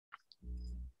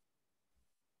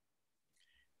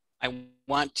I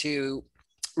want to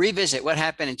revisit what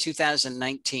happened in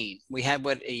 2019. We had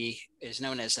what is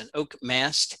known as an oak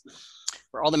mast,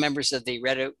 where all the members of the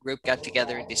red oak group got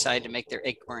together and decided to make their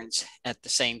acorns at the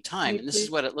same time. And this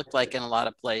is what it looked like in a lot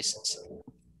of places.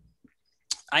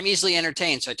 I'm easily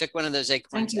entertained, so I took one of those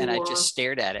acorns and I just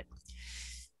stared at it.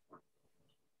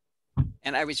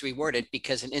 And I was rewarded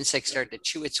because an insect started to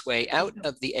chew its way out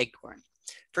of the acorn.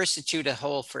 First, it chewed a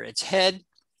hole for its head.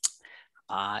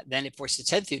 Then it forced its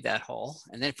head through that hole,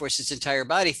 and then it forced its entire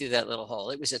body through that little hole.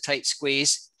 It was a tight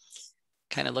squeeze,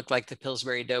 kind of looked like the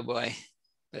Pillsbury Doughboy,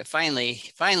 but it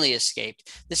finally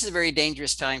escaped. This is a very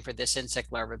dangerous time for this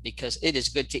insect larva because it is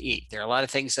good to eat. There are a lot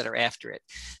of things that are after it.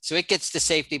 So it gets to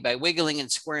safety by wiggling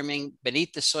and squirming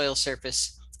beneath the soil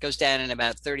surface, goes down in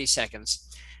about 30 seconds.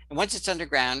 And once it's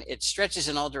underground, it stretches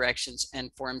in all directions and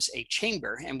forms a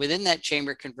chamber. And within that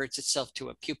chamber converts itself to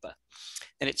a pupa.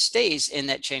 And it stays in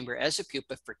that chamber as a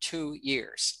pupa for 2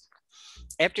 years.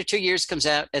 After 2 years, comes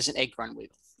out as an acorn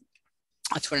weevil.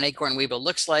 That's what an acorn weevil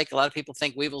looks like. A lot of people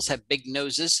think weevils have big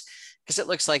noses because it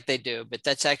looks like they do, but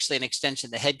that's actually an extension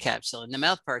of the head capsule. And the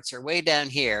mouth parts are way down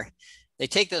here. They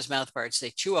take those mouth parts, they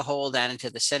chew a hole down into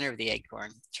the center of the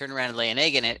acorn, turn around and lay an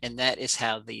egg in it, and that is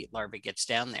how the larva gets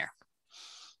down there.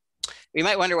 We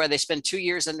might wonder why they spend 2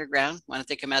 years underground. Why don't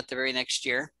they come out the very next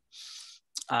year?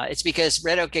 It's because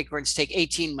red oak acorns take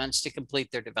 18 months to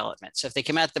complete their development. So if they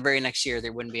come out the very next year,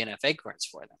 there wouldn't be enough acorns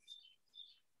for them.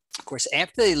 Of course,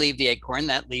 after they leave the acorn,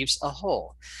 that leaves a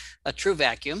hole, a true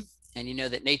vacuum. And you know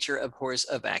that nature abhors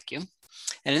a vacuum.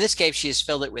 And in this case, she has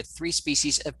filled it with 3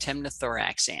 species of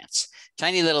temnothorax ants,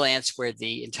 tiny little ants where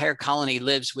the entire colony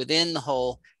lives within the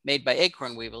hole made by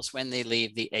acorn weevils when they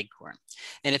leave the acorn.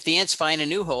 And if the ants find a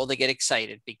new hole, they get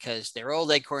excited because their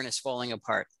old acorn is falling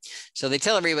apart. So they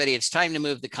tell everybody it's time to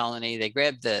move the colony. They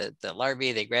grab the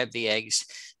larvae, they grab the eggs,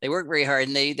 they work very hard,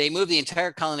 and they move the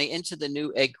entire colony into the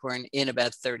new acorn in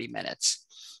about 30 minutes.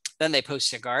 Then they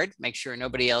post a guard, make sure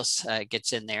nobody else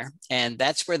gets in there. And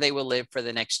that's where they will live for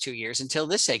the next 2 years until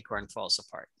this acorn falls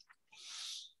apart.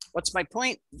 What's my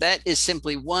point? That is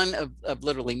simply one of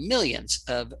literally millions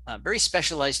of very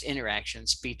specialized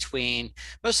interactions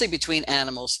mostly between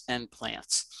animals and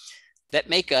plants that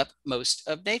make up most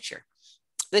of nature.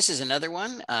 This is another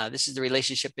one. This is the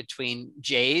relationship between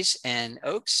jays and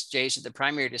oaks. Jays are the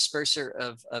primary disperser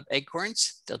of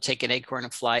acorns. They'll take an acorn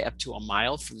and fly up to a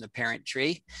mile from the parent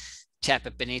tree, tap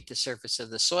it beneath the surface of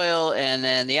the soil, and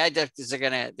then the adductors are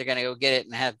they're gonna go get it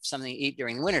and have something to eat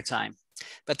during the wintertime.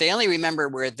 But they only remember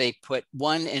where they put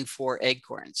 1 in 4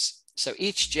 acorns. So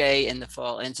each jay in the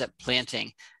fall ends up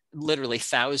planting literally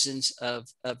thousands of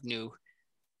new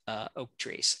oak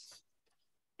trees.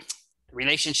 The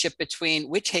relationship between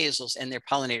witch hazels and their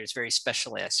pollinators is very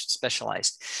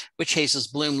specialized. Witch hazels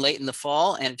bloom late in the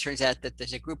fall, and it turns out that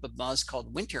there's a group of moths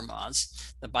called winter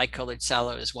moths. The bicolored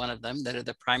sallow is one of them that are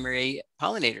the primary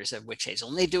pollinators of witch hazel,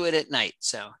 and they do it at night.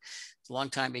 So it's a long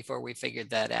time before we figured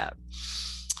that out.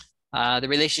 The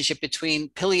relationship between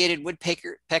pileated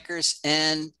woodpeckers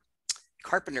and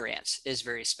carpenter ants is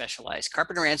very specialized.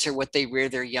 Carpenter ants are what they rear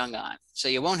their young on. So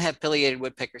you won't have pileated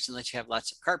woodpeckers unless you have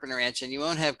lots of carpenter ants, and you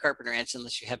won't have carpenter ants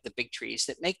unless you have the big trees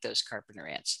that make those carpenter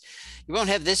ants. You won't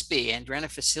have this bee, Andrena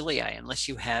facilii, unless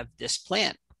you have this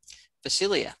plant,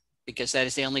 Facilia, because that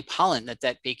is the only pollen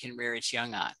that bee can rear its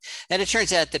young on. And it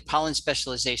turns out that pollen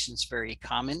specialization is very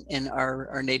common in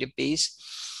our native bees.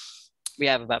 We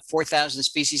have about 4,000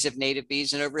 species of native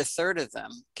bees, and over a third of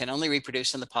them can only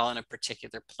reproduce on the pollen of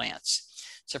particular plants.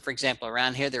 So for example,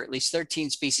 around here, there are at least 13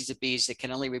 species of bees that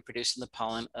can only reproduce in the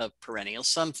pollen of perennial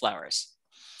sunflowers.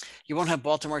 You won't have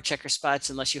Baltimore checker spots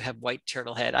unless you have white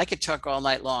turtlehead. I could talk all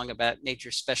night long about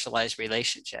nature's specialized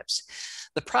relationships.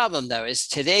 The problem though is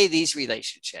today these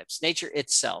relationships, nature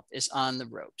itself is on the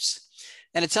ropes.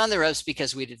 And it's on the ropes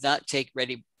because we did not take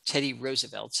Teddy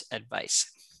Roosevelt's advice.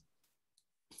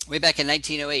 Way back in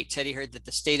 1908, Teddy heard that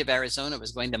the state of Arizona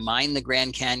was going to mine the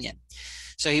Grand Canyon.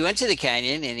 So he went to the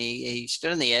canyon and he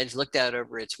stood on the edge, looked out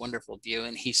over its wonderful view,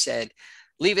 and he said,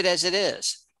 "Leave it as it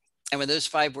is." And with those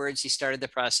 5 words, he started the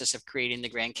process of creating the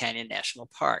Grand Canyon National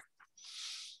Park.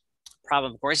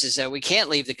 Problem, of course, is that we can't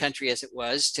leave the country as it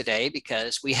was today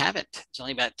because we haven't. It's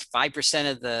only about 5%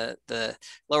 of the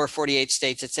lower 48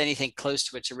 states that's anything close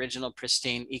to its original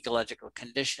pristine ecological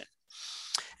condition.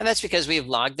 And that's because we have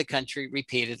logged the country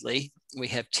repeatedly. We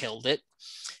have tilled it.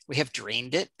 We have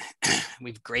drained it.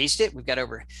 We've grazed it. We've got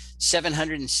over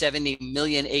 770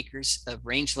 million acres of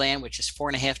rangeland, which is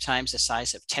 4.5 times the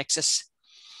size of Texas.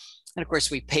 And of course,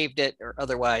 we paved it or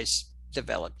otherwise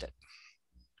developed it.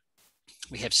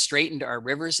 We have straightened our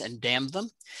rivers and dammed them.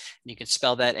 You can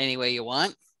spell that any way you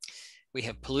want. We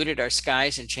have polluted our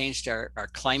skies and changed our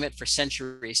climate for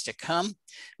centuries to come.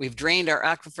 We've drained our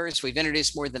aquifers. We've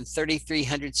introduced more than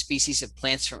 3,300 species of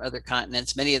plants from other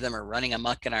continents. Many of them are running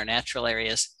amok in our natural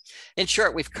areas. In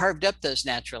short, we've carved up those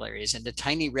natural areas into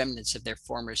tiny remnants of their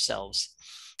former selves.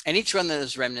 And each one of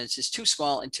those remnants is too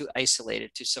small and too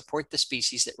isolated to support the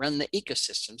species that run the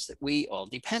ecosystems that we all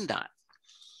depend on.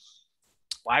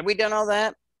 Why have we done all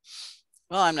that?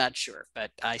 Well, I'm not sure,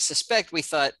 but I suspect we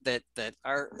thought that the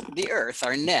Earth,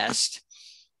 our nest,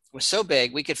 was so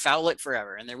big we could foul it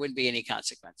forever and there wouldn't be any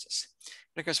consequences.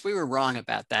 But of course, we were wrong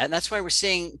about that. And that's why we're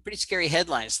seeing pretty scary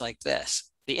headlines like this.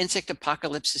 The insect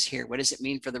apocalypse is here. What does it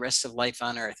mean for the rest of life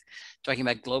on Earth? Talking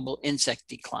about global insect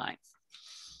decline.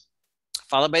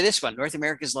 Followed by this one, North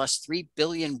America's lost 3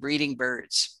 billion breeding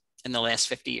birds in the last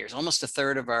 50 years, almost a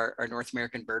third of our North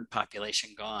American bird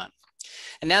population gone.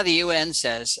 And now the UN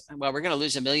says, well, we're going to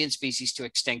lose 1 million species to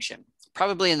extinction,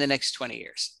 probably in the next 20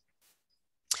 years.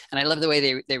 And I love the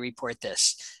way they report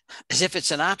this, as if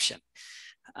it's an option.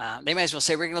 They might as well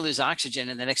say we're going to lose oxygen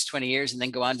in the next 20 years and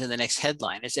then go on to the next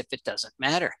headline as if it doesn't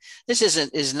matter. This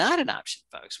is not an option,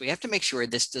 folks. We have to make sure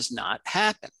this does not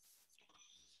happen.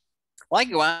 Well, I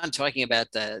go on talking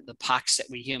about the pox that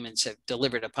we humans have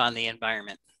delivered upon the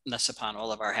environment, and thus upon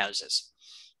all of our houses.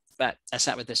 But that's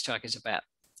not what this talk is about.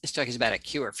 This talk is about a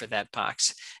cure for that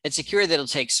pox. It's a cure that'll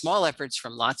take small efforts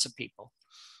from lots of people,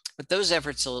 but those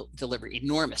efforts will deliver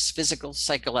enormous physical,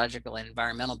 psychological, and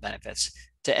environmental benefits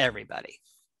to everybody.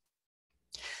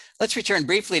 Let's return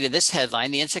briefly to this headline.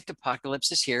 The insect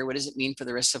apocalypse is here. What does it mean for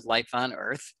the rest of life on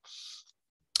Earth?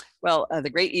 Well,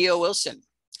 the great E.O. Wilson,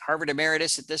 Harvard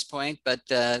emeritus at this point, but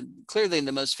clearly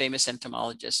the most famous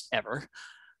entomologist ever,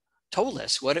 told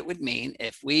us what it would mean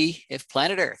if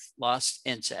planet Earth lost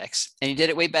insects. And he did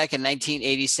it way back in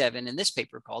 1987 in this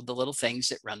paper called The Little Things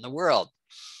That Run the World.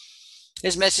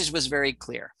 His message was very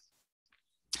clear.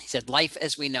 He said, life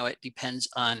as we know it depends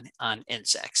on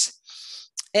insects.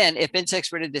 And if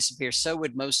insects were to disappear, so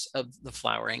would most of the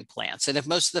flowering plants. And if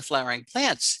most of the flowering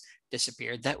plants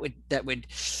disappeared, that would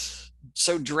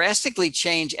so drastically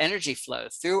change energy flow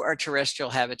through our terrestrial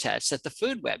habitats that the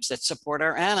food webs that support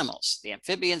our animals, the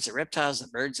amphibians, the reptiles, the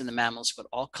birds, and the mammals would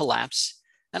all collapse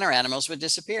and our animals would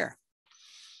disappear.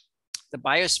 The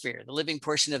biosphere, the living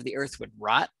portion of the Earth, would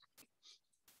rot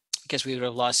because we would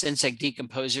have lost insect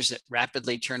decomposers that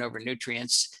rapidly turn over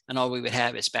nutrients, and all we would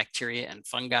have is bacteria and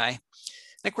fungi. And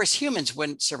of course, humans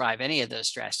wouldn't survive any of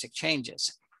those drastic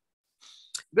changes.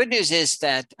 Good news is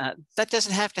that that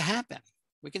doesn't have to happen.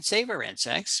 We can save our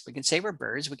insects, we can save our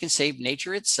birds, we can save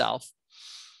nature itself,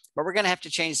 but we're going to have to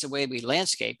change the way we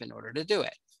landscape in order to do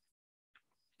it.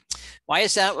 Why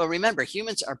is that? Well, remember,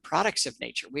 humans are products of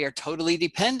nature. We are totally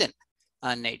dependent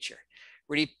on nature.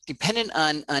 We're dependent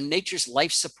on nature's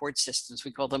life support systems.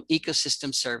 We call them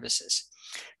ecosystem services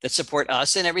that support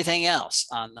us and everything else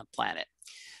on the planet.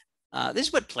 This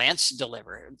is what plants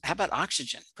deliver. How about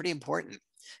oxygen? Pretty important.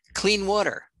 Clean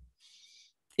water,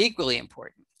 equally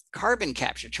important. Carbon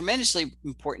capture, tremendously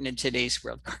important in today's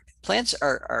world. Plants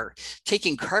are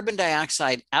taking carbon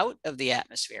dioxide out of the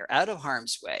atmosphere, out of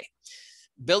harm's way,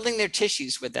 building their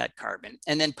tissues with that carbon,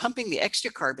 and then pumping the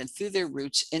extra carbon through their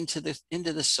roots into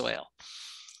the soil.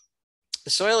 The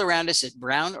soil around us is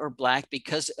brown or black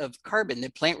because of carbon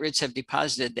that plant roots have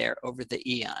deposited there over the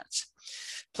eons.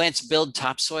 Plants build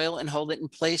topsoil and hold it in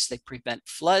place. They prevent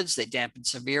floods. They dampen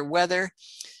severe weather.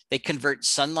 They convert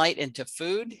sunlight into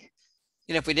food.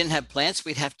 You know, if we didn't have plants,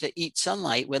 we'd have to eat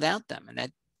sunlight without them, and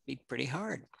that'd be pretty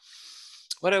hard.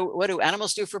 What do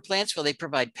animals do for plants? Well, they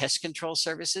provide pest control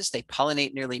services. They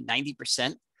pollinate nearly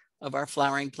 90% of our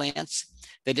flowering plants.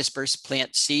 They disperse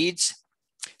plant seeds.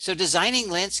 So designing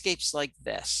landscapes like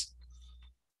this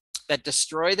that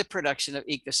destroy the production of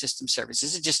ecosystem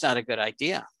services is just not a good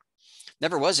idea.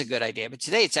 Never was a good idea, but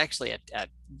today it's actually a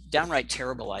downright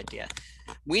terrible idea.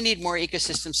 We need more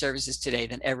ecosystem services today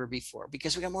than ever before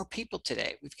because we got more people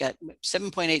today. We've got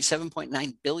 7.8,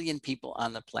 7.9 billion people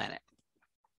on the planet.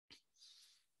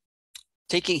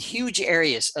 Taking huge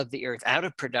areas of the Earth out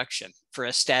of production for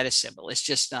a status symbol is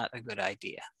just not a good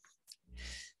idea.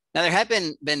 Now, there have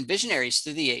been visionaries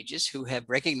through the ages who have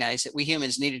recognized that we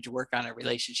humans needed to work on our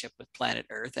relationship with planet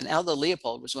Earth, and Aldo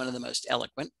Leopold was one of the most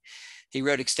eloquent. He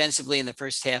wrote extensively in the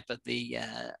first half of the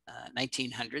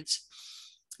 1900s.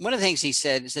 One of the things he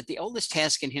said is that the oldest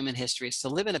task in human history is to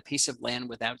live in a piece of land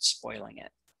without spoiling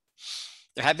it.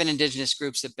 There have been indigenous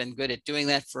groups that have been good at doing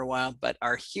that for a while, but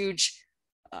our huge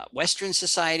Western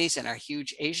societies and our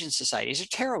huge Asian societies are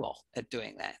terrible at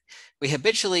doing that. We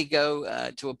habitually go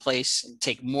to a place and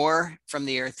take more from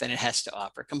the earth than it has to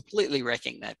offer, completely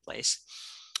wrecking that place.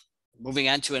 Moving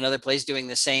on to another place, doing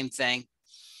the same thing.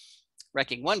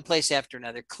 wrecking one place after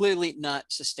another, clearly not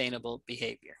sustainable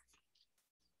behavior.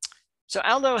 So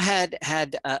Aldo had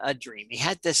a dream. He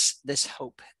had this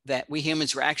hope that we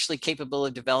humans were actually capable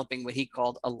of developing what he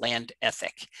called a land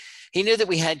ethic. He knew that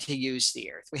we had to use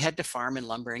the earth. We had to farm and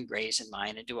lumber and graze and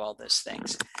mine and do all those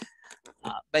things.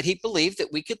 But he believed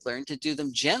that we could learn to do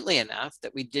them gently enough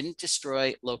that we didn't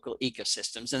destroy local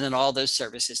ecosystems and then all those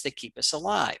services that keep us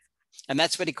alive. And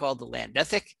that's what he called the land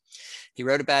ethic. He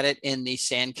wrote about it in the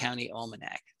Sand County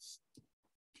Almanac.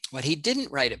 What he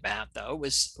didn't write about, though,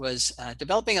 was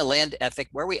developing a land ethic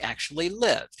where we actually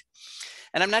lived.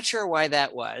 And I'm not sure why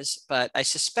that was, but I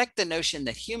suspect the notion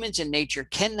that humans and nature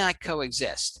cannot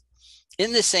coexist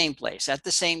in the same place at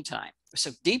the same time was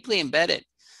so deeply embedded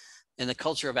in the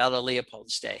culture of Aldo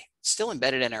Leopold's day, still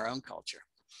embedded in our own culture,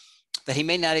 that he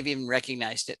may not have even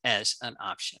recognized it as an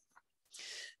option.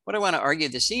 What I want to argue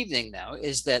this evening, though,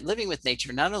 is that living with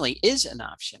nature not only is an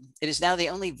option, it is now the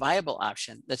only viable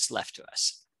option that's left to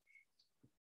us.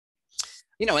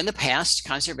 You know, in the past,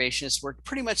 conservationists worked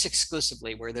pretty much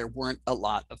exclusively where there weren't a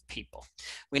lot of people.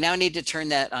 We now need to turn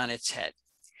that on its head.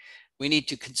 We need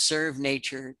to conserve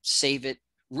nature, save it,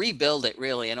 rebuild it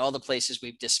really in all the places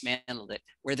we've dismantled it,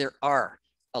 where there are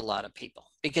a lot of people,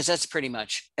 because that's pretty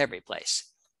much every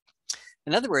place.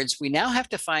 In other words, we now have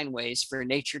to find ways for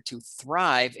nature to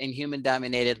thrive in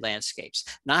human-dominated landscapes,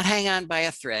 not hang on by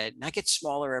a thread, not get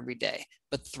smaller every day,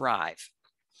 but thrive.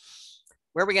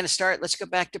 Where are we going to start? Let's go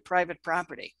back to private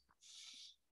property.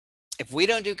 If we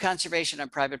don't do conservation on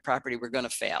private property, we're going to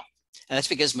fail. And that's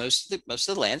because most of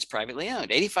the land is privately owned.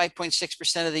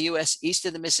 85.6% of the US east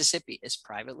of the Mississippi is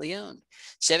privately owned.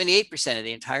 78% of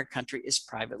the entire country is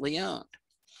privately owned.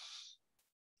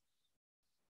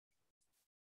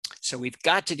 So we've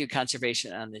got to do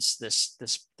conservation on this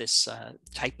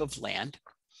type of land,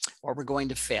 or we're going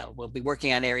to fail. We'll be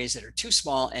working on areas that are too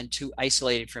small and too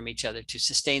isolated from each other to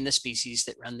sustain the species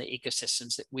that run the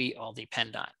ecosystems that we all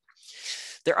depend on.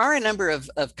 There are a number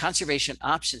of conservation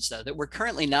options, though, that we're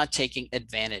currently not taking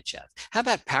advantage of. How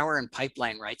about power and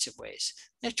pipeline rights of ways?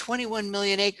 There are 21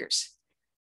 million acres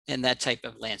in that type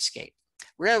of landscape.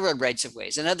 Railroad rights of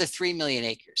ways, another 3 million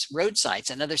acres.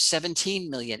 Roadsides, another 17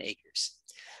 million acres.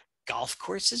 Golf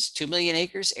courses, 2 million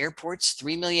acres. Airports,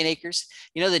 3 million acres.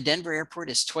 You know, the Denver airport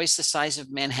is twice the size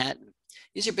of Manhattan.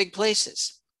 These are big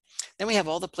places. Then we have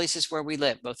all the places where we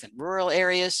live, both in rural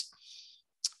areas,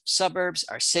 suburbs,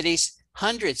 our cities,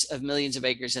 hundreds of millions of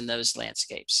acres in those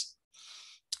landscapes.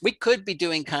 We could be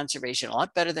doing conservation a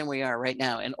lot better than we are right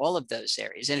now in all of those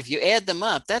areas. And if you add them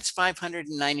up, that's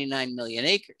 599 million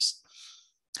acres.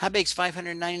 How big is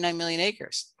 599 million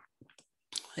acres?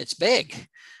 It's big.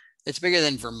 It's bigger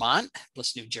than Vermont,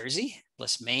 plus New Jersey,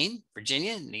 plus Maine,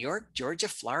 Virginia, New York, Georgia,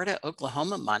 Florida,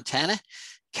 Oklahoma, Montana,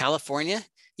 California,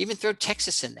 even throw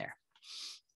Texas in there.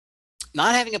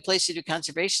 Not having a place to do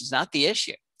conservation is not the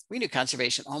issue. We do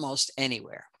conservation almost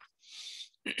anywhere.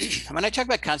 When I talk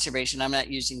about conservation, I'm not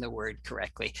using the word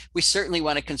correctly. We certainly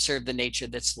want to conserve the nature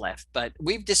that's left, but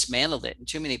we've dismantled it in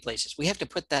too many places. We have to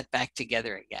put that back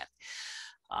together again.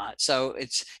 So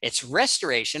it's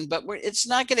restoration, but it's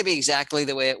not going to be exactly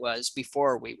the way it was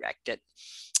before we wrecked it.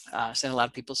 So a lot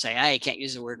of people say, I can't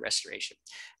use the word restoration.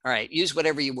 All right, use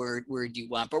whatever word you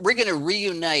want, but we're going to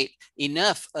reunite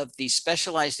enough of these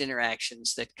specialized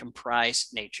interactions that comprise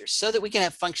nature so that we can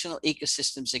have functional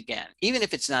ecosystems again, even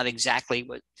if it's not exactly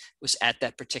what was at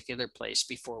that particular place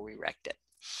before we wrecked it.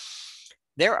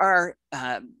 There are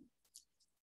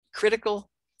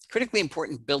critically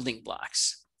important building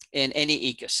blocks in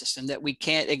any ecosystem that we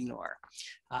can't ignore.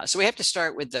 So we have to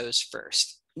start with those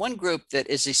first. One group that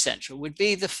is essential would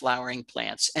be the flowering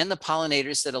plants and the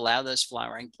pollinators that allow those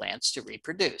flowering plants to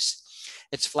reproduce.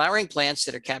 It's flowering plants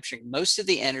that are capturing most of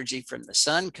the energy from the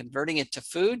sun, converting it to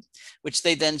food, which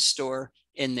they then store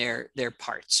in their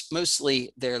parts,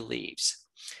 mostly their leaves.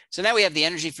 So now we have the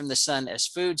energy from the sun as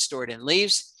food stored in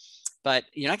leaves, but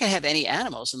you're not going to have any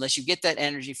animals unless you get that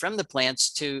energy from the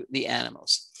plants to the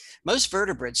animals. Most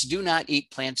vertebrates do not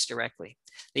eat plants directly.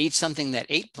 They eat something that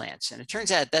ate plants. And it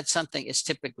turns out that something is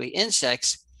typically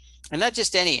insects, and not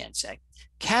just any insect.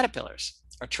 Caterpillars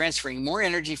are transferring more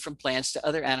energy from plants to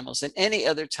other animals than any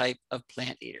other type of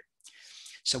plant eater.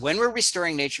 So when we're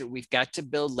restoring nature, we've got to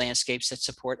build landscapes that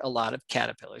support a lot of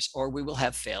caterpillars, or we will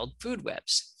have failed food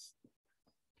webs.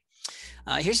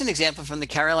 Here's an example from the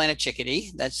Carolina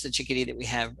chickadee. That's the chickadee that we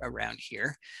have around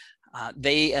here.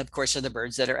 They, of course, are the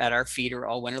birds that are at our feeder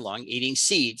all winter long eating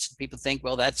seeds. People think,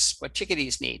 well, that's what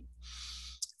chickadees need.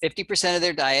 50% of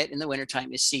their diet in the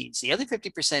wintertime is seeds. The other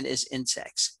 50% is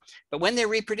insects. But when they're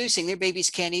reproducing, their babies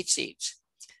can't eat seeds.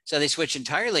 So they switch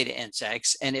entirely to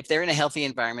insects. And if they're in a healthy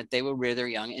environment, they will rear their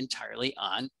young entirely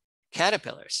on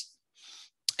caterpillars.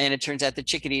 And it turns out that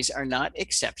chickadees are not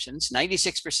exceptions.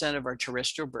 96% of our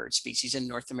terrestrial bird species in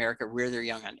North America rear their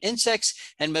young on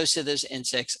insects, and most of those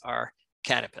insects are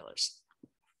caterpillars.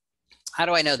 How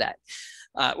do I know that?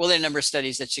 Well, there are a number of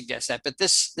studies that suggest that, but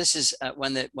this is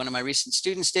one that one of my recent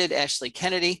students did, Ashley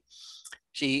Kennedy.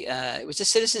 It was a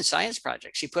citizen science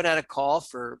project. She put out a call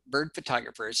for bird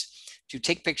photographers to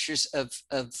take pictures of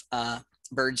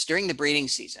birds during the breeding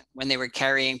season when they were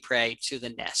carrying prey to the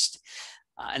nest.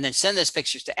 And then send those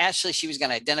pictures to Ashley. She was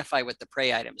going to identify what the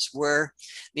prey items were.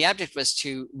 The object was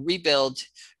to rebuild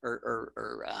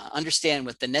or understand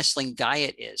what the nestling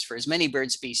diet is for as many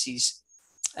bird species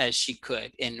as she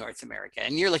could in North America.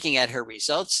 And you're looking at her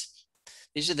results.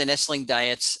 These are the nestling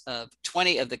diets of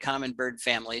 20 of the common bird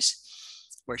families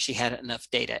where she had enough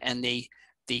data. And the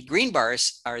green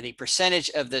bars are the percentage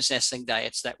of those nestling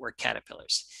diets that were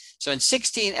caterpillars. So in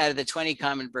 16 out of the 20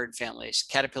 common bird families,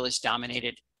 caterpillars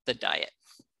dominated the diet.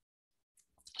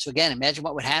 So again, imagine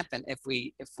what would happen if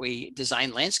we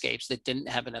designed landscapes that didn't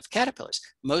have enough caterpillars.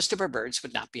 Most of our birds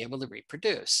would not be able to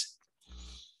reproduce.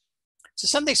 So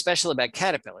something special about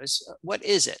caterpillars, what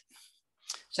is it?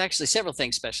 There's actually several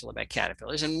things special about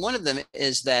caterpillars, and one of them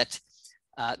is that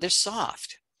they're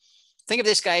soft. Think of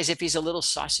this guy as if he's a little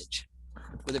sausage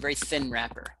with a very thin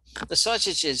wrapper. The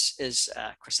sausage is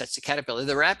of course, that's the caterpillar.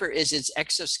 The wrapper is its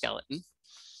exoskeleton.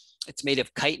 It's made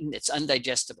of chitin. It's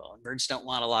undigestible, and birds don't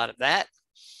want a lot of that.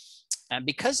 And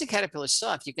because the caterpillar is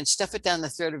soft, you can stuff it down the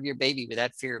throat of your baby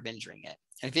without fear of injuring it.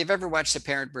 And if you've ever watched a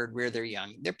parent bird rear their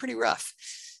young, they're pretty rough.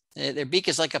 Their beak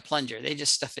is like a plunger. They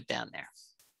just stuff it down there.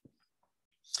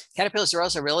 Caterpillars are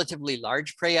also relatively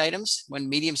large prey items. One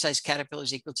medium-sized caterpillar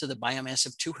is equal to the biomass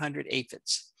of 200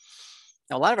 aphids.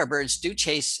 Now, a lot of our birds do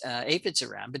chase aphids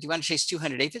around, but do you want to chase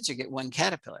 200 aphids or get one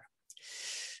caterpillar?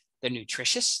 They're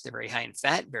nutritious, they're very high in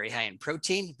fat, very high in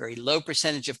protein, very low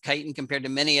percentage of chitin compared to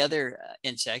many other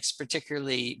insects,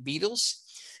 particularly beetles.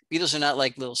 Beetles are not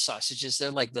like little sausages,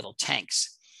 they're like little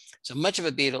tanks. So much of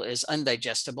a beetle is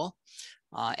undigestible.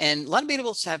 And a lot of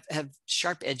beetles have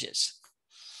sharp edges.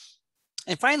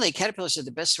 And finally, caterpillars are the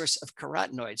best source of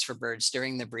carotenoids for birds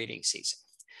during the breeding season.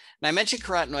 And I mentioned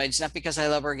carotenoids not because I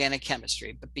love organic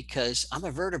chemistry, but because I'm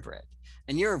a vertebrate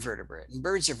and you're a vertebrate and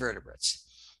birds are vertebrates.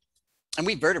 And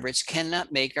we vertebrates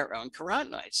cannot make our own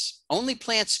carotenoids. Only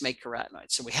plants make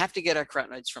carotenoids. So we have to get our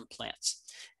carotenoids from plants.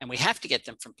 And we have to get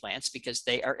them from plants because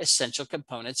they are essential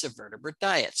components of vertebrate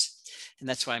diets. And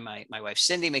that's why my wife,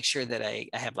 Cindy, makes sure that I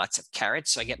have lots of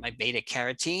carrots. So I get my beta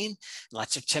carotene,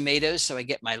 lots of tomatoes. So I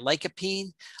get my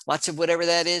lycopene, lots of whatever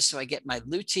that is. So I get my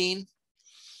lutein.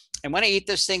 And when I eat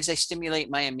those things, they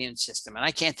stimulate my immune system. And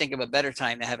I can't think of a better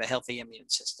time to have a healthy immune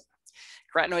system.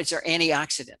 Carotenoids are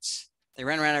antioxidants. They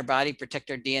run around our body,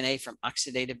 protect our DNA from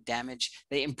oxidative damage.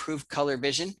 They improve color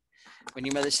vision. When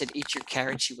your mother said, eat your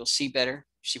carrots, you will see better,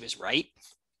 she was right.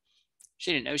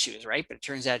 She didn't know she was right, but it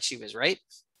turns out she was right.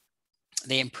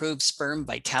 They improve sperm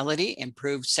vitality,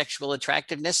 improve sexual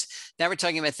attractiveness. Now we're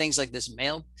talking about things like this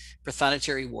male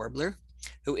prothonotary warbler,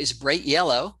 who is bright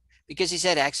yellow because he's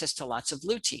had access to lots of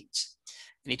luteins.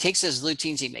 And he takes those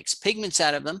luteins, he makes pigments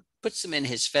out of them, puts them in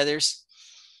his feathers.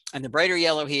 And the brighter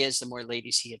yellow he is, the more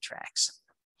ladies he attracts.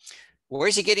 Where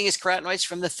is he getting his carotenoids?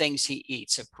 From the things he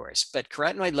eats, of course, but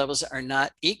carotenoid levels are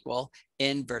not equal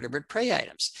in vertebrate prey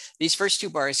items. These first two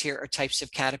bars here are types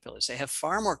of caterpillars. They have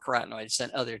far more carotenoids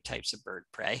than other types of bird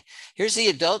prey. Here's the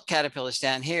adult caterpillars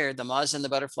down here, the moths and the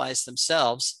butterflies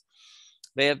themselves.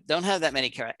 They don't have that many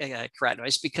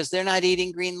carotenoids because they're not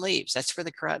eating green leaves. That's where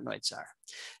the carotenoids are.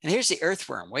 And here's the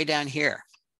earthworm way down here.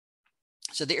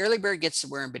 So the early bird gets the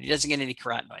worm, but he doesn't get any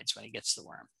carotenoids when he gets the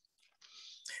worm.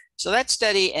 So that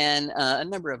study and a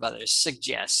number of others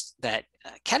suggest that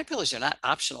caterpillars are not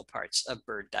optional parts of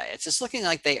bird diets. It's looking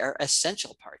like they are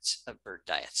essential parts of bird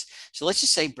diets. So let's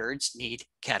just say birds need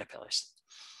caterpillars.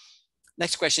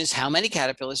 Next question is, how many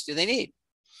caterpillars do they need?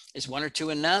 Is one or two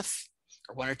enough,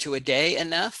 or one or two a day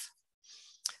enough?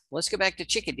 Let's go back to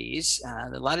chickadees.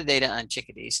 A lot of data on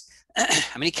chickadees.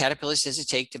 How many caterpillars does it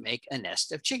take to make a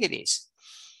nest of chickadees?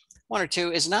 One or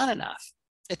two is not enough.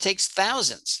 It takes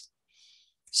thousands,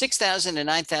 6,000 to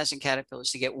 9,000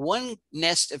 caterpillars to get one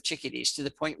nest of chickadees to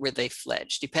the point where they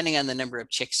fledge, depending on the number of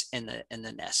chicks in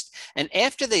the nest. And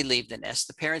after they leave the nest,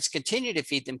 the parents continue to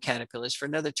feed them caterpillars for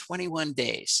another 21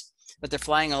 days, but they're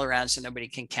flying all around so nobody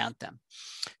can count them.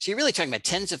 So you're really talking about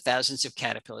tens of thousands of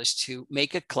caterpillars to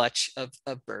make a clutch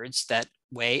of birds that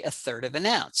weigh 1/3 of an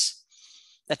ounce.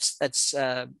 That's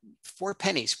 4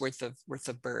 pennies worth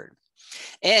of bird.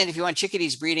 And if you want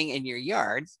chickadees breeding in your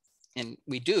yard, and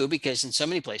we do because in so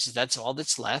many places that's all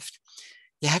that's left,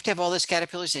 you have to have all those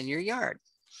caterpillars in your yard.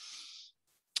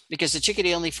 because the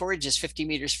chickadee only forages 50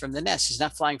 meters from the nest. It's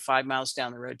not flying 5 miles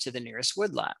down the road to the nearest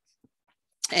woodlot.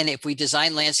 And if we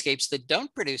design landscapes that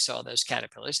don't produce all those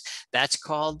caterpillars, that's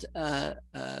called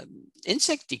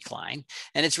insect decline.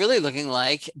 And it's really looking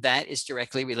like that is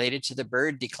directly related to the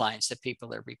bird declines that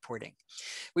people are reporting.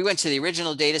 We went to the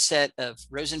original data set of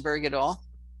Rosenberg et al.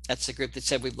 That's the group that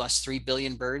said we've lost 3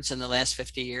 billion birds in the last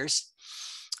 50 years.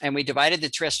 And we divided the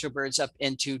terrestrial birds up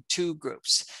into 2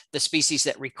 groups: the species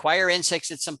that require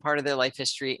insects at some part of their life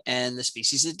history and the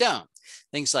species that don't.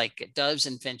 Things like doves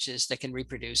and finches that can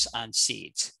reproduce on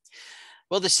seeds.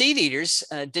 Well, the seed eaters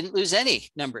didn't lose any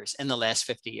numbers in the last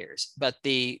 50 years, but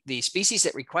the species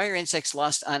that require insects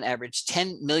lost on average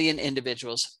 10 million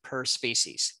individuals per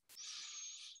species.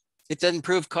 It doesn't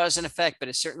prove cause and effect, but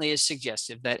it certainly is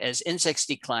suggestive that as insects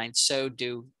decline, so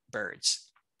do birds.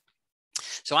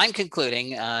 So I'm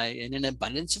concluding in an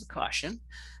abundance of caution,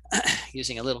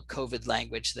 using a little COVID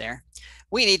language there,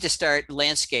 we need to start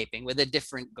landscaping with a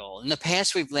different goal. In the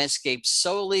past, we've landscaped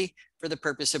solely for the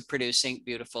purpose of producing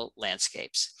beautiful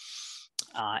landscapes.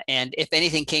 And if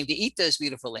anything came to eat those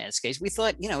beautiful landscapes, we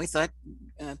thought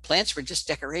plants were just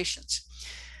decorations.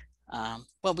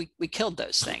 Well, we killed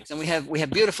those things, and we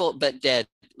have beautiful but dead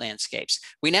landscapes.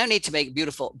 We now need to make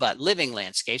beautiful but living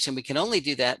landscapes, and we can only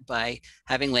do that by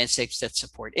having landscapes that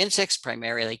support insects,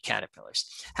 primarily caterpillars.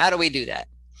 How do we do that?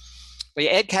 Well, you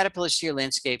add caterpillars to your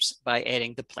landscapes by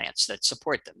adding the plants that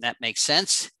support them. That makes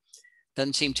sense.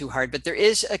 Doesn't seem too hard, but there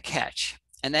is a catch,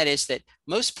 and that is that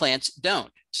most plants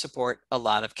don't support a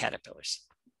lot of caterpillars.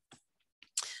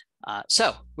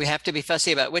 So we have to be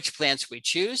fussy about which plants we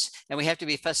choose, and we have to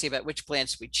be fussy about which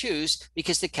plants we choose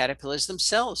because the caterpillars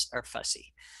themselves are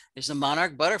fussy. There's the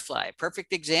monarch butterfly, a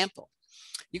perfect example.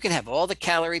 You can have all the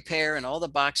calorie pear and all the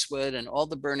boxwood and all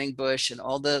the burning bush and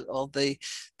all those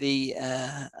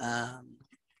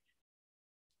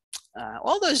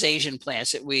Asian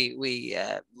plants that we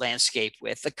landscape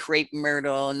with, the crepe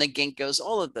myrtle and the ginkgos,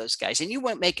 all of those guys, and you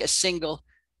won't make a single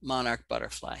monarch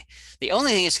butterfly. The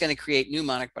only thing that's going to create new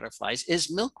monarch butterflies is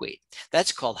milkweed.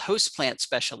 That's called host plant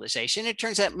specialization. It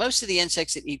turns out most of the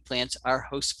insects that eat plants are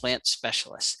host plant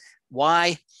specialists.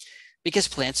 Why? Because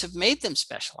plants have made them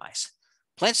specialize.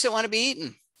 Plants don't want to be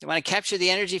eaten. They want to capture the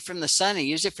energy from the sun and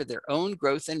use it for their own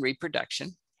growth and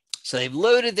reproduction. So they've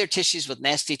loaded their tissues with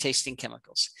nasty tasting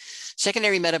chemicals,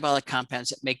 secondary metabolic compounds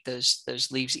that make those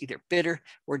leaves either bitter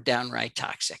or downright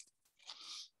toxic.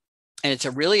 And it's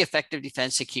a really effective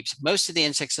defense that keeps most of the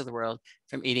insects of the world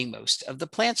from eating most of the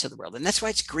plants of the world. And that's why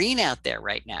it's green out there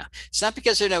right now. It's not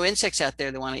because there are no insects out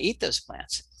there that want to eat those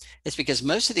plants. It's because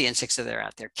most of the insects that are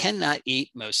out there cannot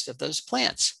eat most of those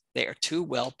plants. They are too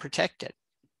well protected.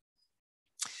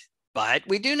 But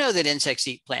we do know that insects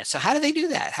eat plants. So how do they do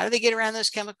that? How do they get around those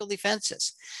chemical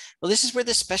defenses? Well, this is where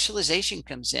the specialization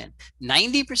comes in.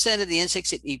 90% of the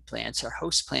insects that eat plants are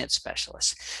host plant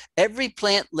specialists. Every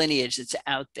plant lineage that's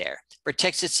out there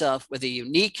protects itself with a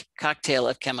unique cocktail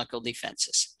of chemical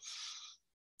defenses.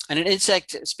 And an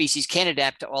insect species can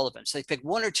adapt to all of them. So they pick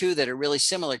 1 or 2 that are really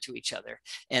similar to each other,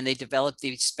 and they develop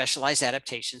these specialized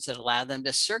adaptations that allow them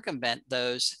to circumvent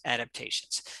those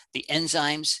adaptations. The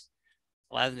enzymes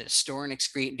allow them to store and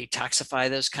excrete and detoxify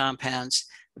those compounds,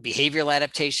 the behavioral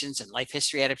adaptations and life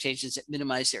history adaptations that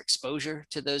minimize their exposure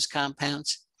to those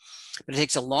compounds. But it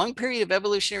takes a long period of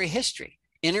evolutionary history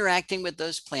interacting with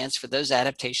those plants for those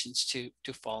adaptations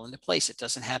to fall into place. It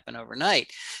doesn't happen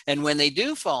overnight. And when they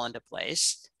do fall into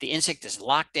place, the insect is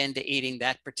locked into eating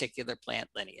that particular plant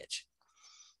lineage.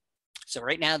 So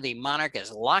right now, the monarch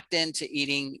is locked into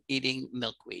eating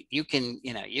milkweed. You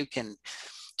can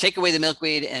take away the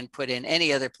milkweed and put in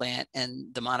any other plant,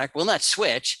 and the monarch will not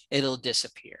switch, it'll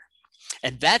disappear.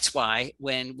 And that's why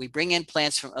when we bring in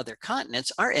plants from other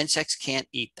continents, our insects can't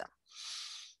eat them.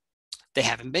 They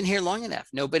haven't been here long enough.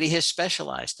 Nobody has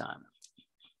specialized on them.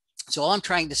 So all I'm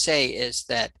trying to say is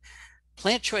that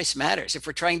plant choice matters. If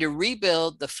we're trying to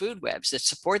rebuild the food webs that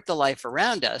support the life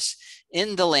around us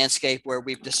in the landscape where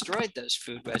we've destroyed those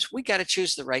food webs, we got to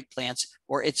choose the right plants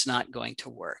or it's not going to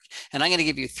work. And I'm going to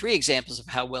give you 3 examples of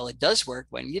how well it does work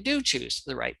when you do choose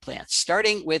the right plants,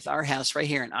 starting with our house right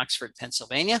here in Oxford,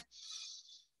 Pennsylvania.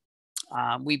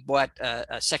 We bought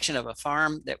a section of a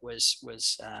farm that was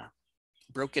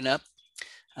broken up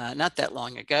not that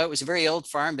long ago. It was a very old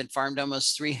farm, been farmed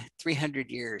almost 300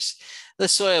 years. The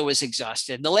soil was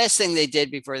exhausted. The last thing they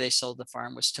did before they sold the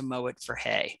farm was to mow it for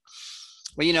hay.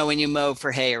 Well, you know, when you mow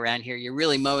for hay around here, you're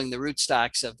really mowing the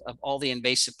rootstocks of all the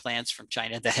invasive plants from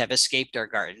China that have escaped our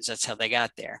gardens. That's how they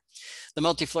got there. The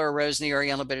multiflora rose and the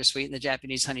oriental bittersweet and the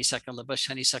Japanese honeysuckle and the bush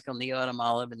honeysuckle and the autumn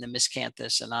olive and the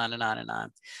miscanthus and on and on and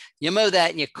on. You mow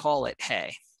that and you call it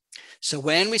hay. So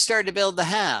when we started to build the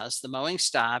house, the mowing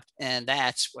stopped, and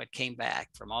that's what came back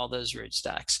from all those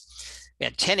rootstocks. We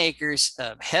had 10 acres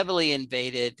of heavily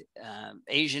invaded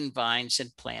Asian vines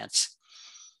and plants.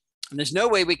 And there's no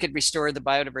way we could restore the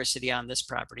biodiversity on this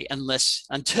property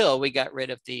until we got rid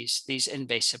of these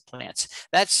invasive plants.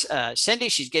 That's Cindy.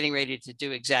 She's getting ready to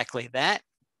do exactly that.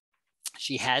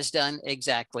 She has done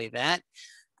exactly that.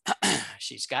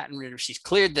 She's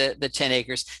cleared the 10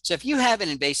 acres. So if you have an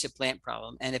invasive plant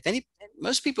problem, and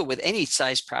most people with any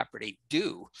size property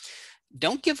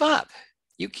don't give up.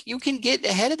 You can get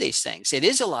ahead of these things. It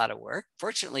is a lot of work.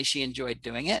 Fortunately, she enjoyed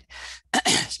doing it.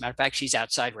 As a matter of fact, she's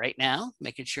outside right now,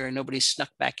 making sure nobody snuck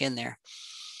back in there.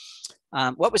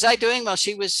 What was I doing while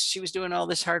she was doing all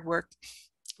this hard work?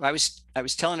 I was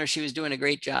telling her she was doing a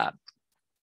great job.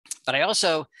 But it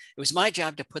was my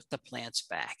job to put the plants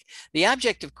back. The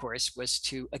object, of course, was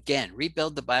to, again,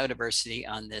 rebuild the biodiversity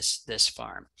on this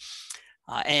farm.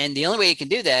 And the only way you can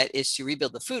do that is to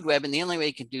rebuild the food web. And the only way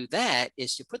you can do that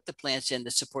is to put the plants in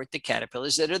to support the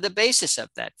caterpillars that are the basis of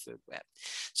that food web.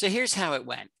 So here's how it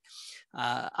went.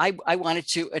 I wanted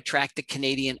to attract the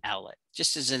Canadian owlet,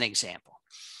 just as an example.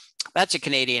 That's a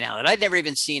Canadian owlet. I'd never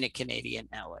even seen a Canadian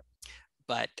owlet.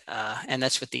 And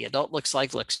that's what the adult looks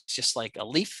just like a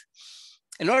leaf.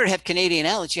 In order to have Canadian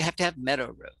owlets, you have to have meadow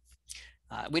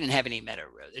rue. We didn't have any meadow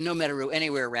rue. There's no meadow rue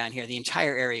anywhere around here. The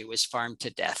entire area was farmed to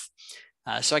death.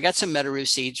 So I got some meadow rue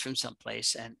seeds from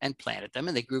someplace and planted them,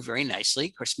 and they grew very nicely.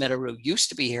 Of course, meadow rue used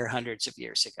to be here hundreds of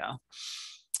years ago.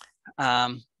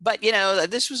 But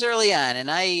this was early on, and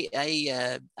I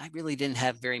really didn't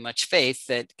have very much faith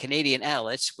that Canadian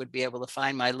owlets would be able to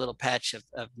find my little patch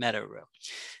of meadow rue.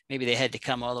 Maybe they had to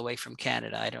come all the way from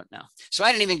Canada. I don't know. So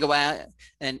I didn't even go out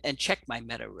and check my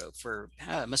meadow rue for,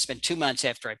 it must have been 2 months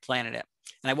after I planted it.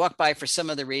 And I walked by for some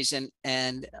other reason,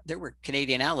 and there were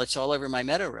Canadian owlets all over my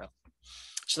meadow rue.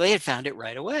 So they had found it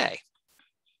right away.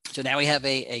 So now we have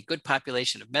a good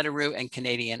population of meadow rue and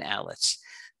Canadian owlets.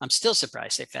 I'm still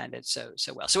surprised they found it so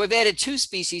well. So we've added 2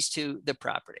 species to the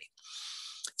property.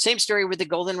 Same story with the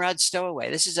goldenrod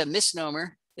stowaway. This is a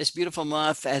misnomer. This beautiful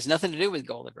moth has nothing to do with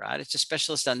goldenrod. It's a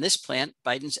specialist on this plant,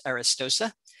 Bidens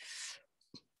aristosa.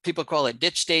 People call it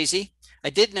ditch daisy. I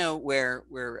did know where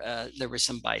there were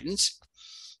some Bidens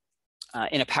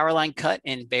in a power line cut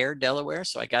in Bear, Delaware.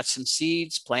 So I got some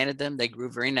seeds, planted them. They grew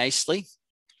very nicely.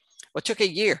 Well, it took a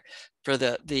year for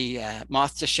the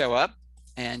moth to show up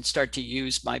and start to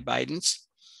use my Bidens.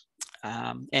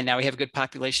 And now we have a good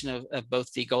population of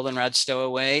both the goldenrod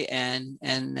stowaway and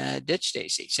ditch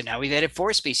daisy. So now we've added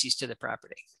 4 species to the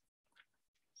property.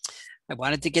 I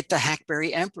wanted to get the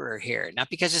hackberry emperor here, not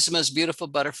because it's the most beautiful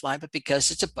butterfly, but because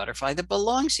it's a butterfly that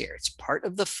belongs here. It's part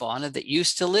of the fauna that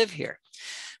used to live here.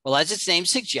 Well, as its name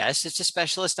suggests, it's a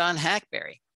specialist on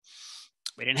hackberry.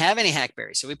 We didn't have any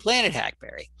hackberry, so we planted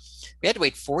hackberry. We had to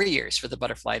wait 4 years for the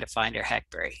butterfly to find our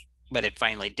hackberry, but it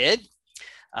finally did.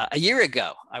 A year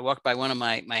ago, I walked by one of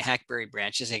my hackberry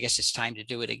branches. I guess it's time to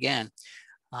do it again.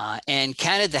 And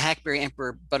counted the hackberry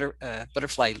emperor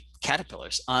butterfly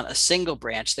caterpillars on a single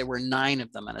branch. There were 9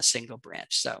 of them on a single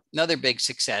branch. So another big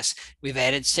success. We've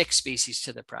added 6 species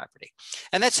to the property.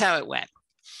 And that's how it went.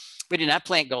 We did not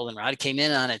plant goldenrod. It came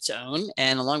in on its own.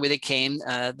 And along with it came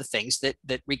the things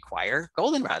that require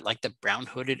goldenrod, like the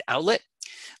brown-hooded owlet,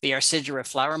 the Arcigera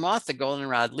flower moth, the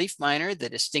goldenrod leaf miner, the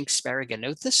distinct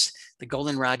Sparaginothus, the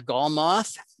goldenrod gall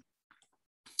moth.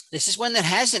 This is one that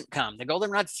hasn't come, the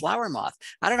goldenrod flower moth.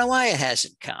 I don't know why it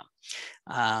hasn't come,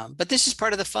 but this is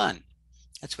part of the fun.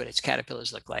 That's what its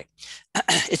caterpillars look like.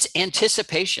 It's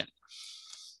anticipation.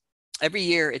 Every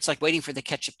year, it's like waiting for the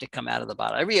ketchup to come out of the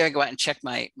bottle. Every year I go out and check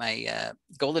my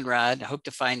goldenrod. I hope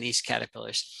to find these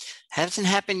caterpillars. Hasn't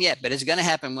happened yet, but it's going to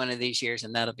happen one of these years,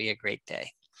 and that'll be a great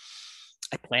day.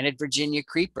 I planted Virginia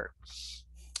creeper.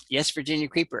 Yes, Virginia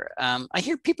creeper. I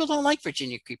hear people don't like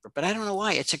Virginia creeper, but I don't know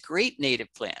why. It's a great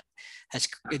native plant. Has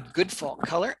good fall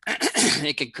color.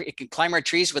 It can climb our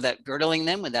trees without girdling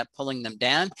them, without pulling them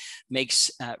down.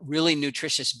 Makes really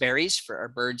nutritious berries for our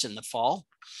birds in the fall.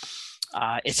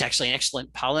 It's actually an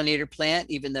excellent pollinator plant,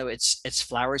 even though its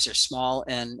flowers are small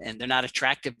and they're not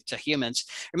attractive to humans.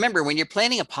 Remember, when you're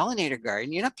planting a pollinator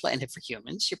garden, you're not planting it for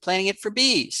humans. You're planting it for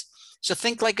bees. So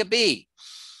think like a bee.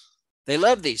 They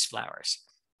love these flowers.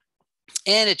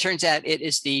 And it turns out it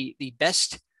is the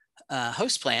best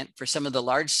host plant for some of the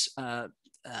large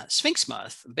sphinx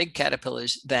moth, big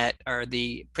caterpillars that are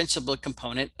the principal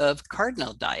component of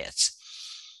cardinal diets,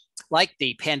 like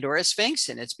the Pandora sphinx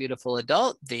and its beautiful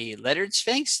adult, the lettered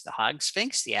sphinx, the hog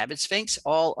sphinx, the abbot sphinx,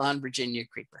 all on Virginia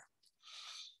creeper.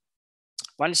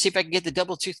 Wanted to see if I could get the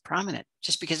double-toothed prominent,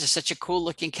 just because it's such a cool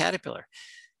looking caterpillar.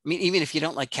 I mean, even if you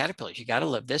don't like caterpillars, you got to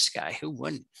love this guy. Who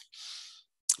wouldn't?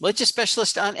 Well, it's a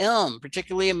specialist on elm,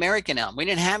 particularly American elm. We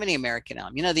didn't have any American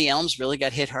elm. You know, the elms really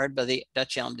got hit hard by the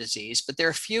Dutch elm disease, but there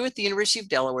are a few at the University of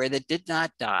Delaware that did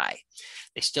not die.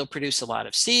 They still produce a lot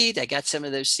of seed. I got some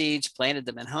of those seeds, planted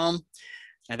them at home.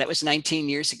 Now, that was 19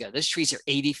 years ago. Those trees are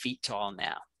 80 feet tall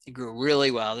now. They grew really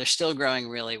well. They're still growing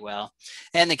really well.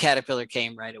 And the caterpillar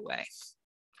came right away.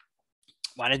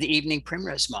 Wanted the evening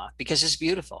primrose moth because it's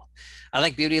beautiful. I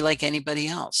like beauty like anybody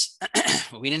else.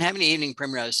 We didn't have any evening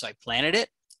primrose, so I planted it,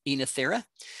 Enethera,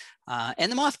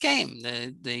 and the moth came.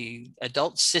 The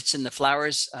adult sits in the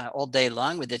flowers all day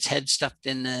long with its head stuffed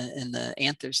in the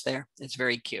anthers there. It's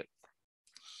very cute.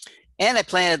 And I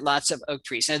planted lots of oak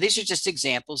trees. Now, these are just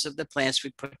examples of the plants we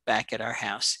put back at our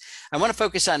house. I want to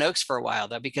focus on oaks for a while,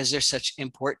 though, because they're such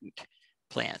important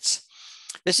plants.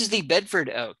 This is the Bedford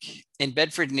oak in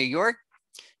Bedford, New York.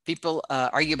 People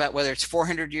argue about whether it's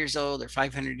 400 years old or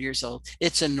 500 years old.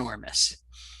 It's enormous.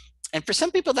 And for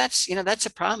some people, that's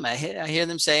a problem. I hear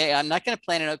them say, I'm not going to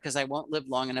plant an oak because I won't live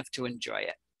long enough to enjoy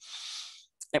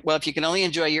it. Well, if you can only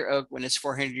enjoy your oak when it's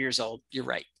 400 years old, you're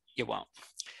right, you won't.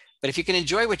 But if you can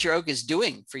enjoy what your oak is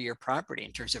doing for your property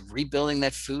in terms of rebuilding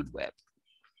that food web,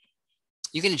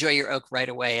 you can enjoy your oak right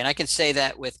away. And I can say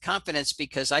that with confidence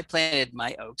because I planted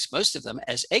my oaks, most of them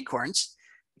as acorns,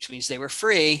 which means they were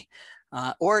free,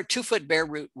 or 2-foot bare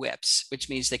root whips, which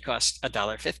means they cost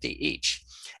 $1.50 each.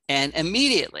 And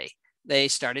immediately they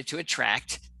started to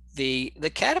attract the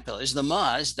caterpillars, the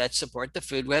moths that support the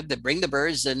food web, that bring the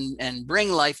birds and bring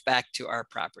life back to our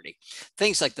property.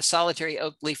 Things like the solitary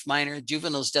oak leaf miner,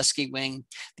 Juvenile's dusky wing,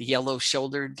 the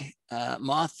yellow-shouldered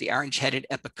moth, the orange-headed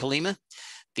epicalema,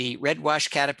 the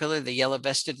red-washed caterpillar, the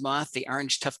yellow-vested moth, the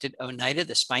orange-tufted oneida,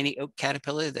 the spiny oak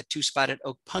caterpillar, the two-spotted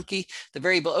oak punky, the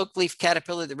variable oak leaf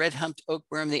caterpillar, the red-humped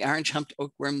oakworm, the orange-humped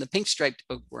oakworm, the pink-striped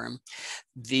oakworm,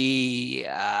 the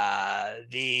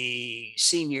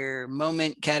senior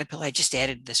moment caterpillar. I just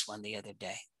added this one the other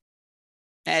day.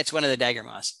 It's one of the dagger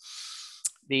moths.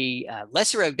 The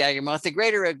lesser oak dagger moth, the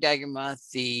greater oak dagger moth,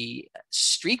 the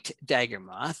streaked dagger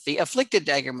moth, the afflicted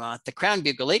dagger moth, the crown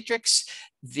bugulatrix,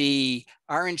 the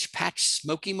orange patch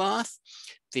smoky moth,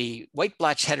 the white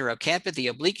blotch heterocampa, the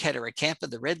oblique heterocampa,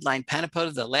 the red line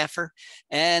panapoda, the laugher,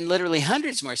 and literally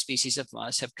hundreds more species of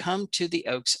moths have come to the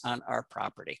oaks on our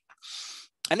property.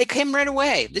 And they came right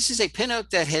away. This is a pin oak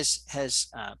that has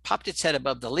popped its head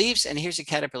above the leaves, and here's a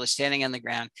caterpillar standing on the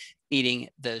ground eating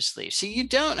those leaves. So you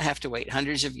don't have to wait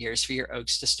hundreds of years for your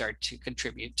oaks to start to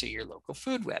contribute to your local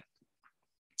food web.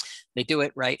 They do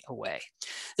it right away.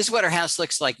 This is what our house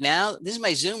looks like now. This is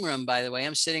my Zoom room, by the way.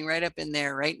 I'm sitting right up in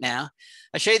there right now.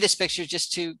 I'll show you this picture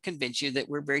just to convince you that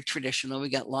we're very traditional. We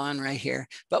got lawn right here,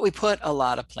 but we put a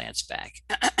lot of plants back.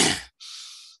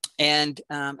 And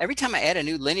every time I add a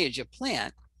new lineage of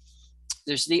plant,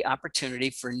 there's the opportunity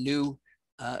for new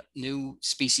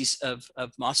species of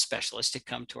moth specialists to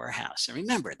come to our house. And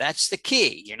remember, that's the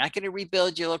key. You're not going to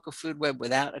rebuild your local food web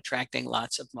without attracting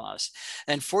lots of moths.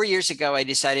 And 4 years ago, I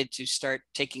decided to start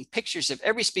taking pictures of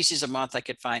every species of moth I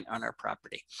could find on our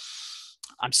property.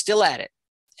 I'm still at it.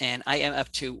 And I am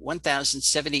up to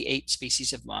 1,078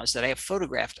 species of moths that I have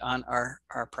photographed on our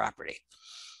property.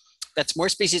 That's more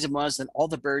species of moths than all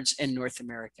the birds in North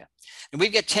America. And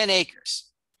we've got 10 acres.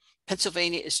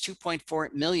 Pennsylvania is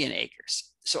 2.4 million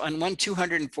acres. So on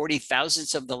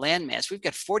 1/240,000th of the landmass, we've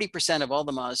got 40% of all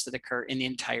the moths that occur in the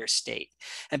entire state.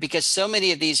 And because so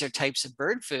many of these are types of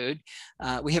bird food,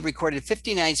 we have recorded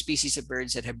 59 species of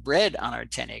birds that have bred on our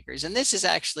 10 acres. And this is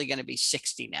actually going to be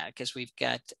 60 now because we've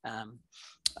got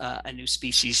a new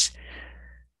species.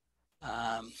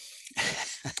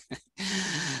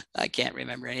 I can't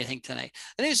remember anything tonight.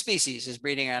 A new species is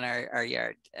breeding on our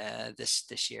yard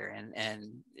this year.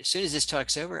 And as soon as this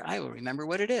talk's over, I will remember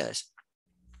what it is.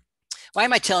 Why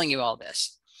am I telling you all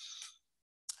this?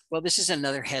 Well, this is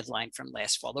another headline from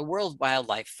last fall. The World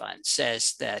Wildlife Fund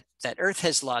says that Earth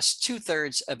has lost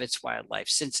 2/3 of its wildlife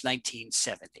since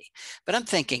 1970. But I'm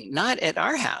thinking, not at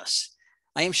our house.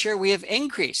 I am sure we have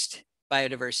increased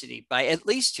biodiversity by at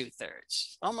least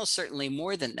 2/3, almost certainly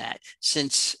more than that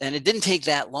and it didn't take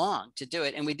that long to do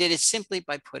it. And we did it simply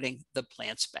by putting the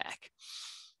plants back.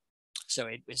 So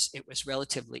it was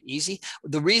relatively easy.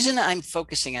 The reason I'm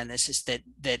focusing on this is that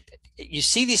you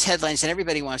see these headlines and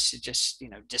everybody wants to just,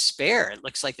 despair. It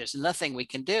looks like there's nothing we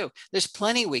can do. There's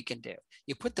plenty we can do.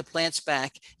 You put the plants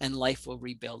back and life will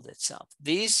rebuild itself.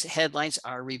 These headlines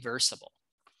are reversible.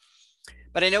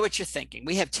 But I know what you're thinking.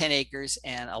 We have 10 acres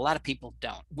and a lot of people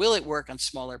don't. Will it work on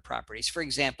smaller properties, for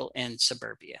example, in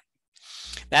suburbia?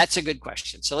 That's a good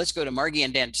question. So let's go to Margie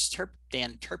and Dan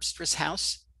Terpstra's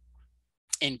house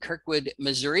in Kirkwood,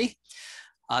 Missouri.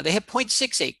 They have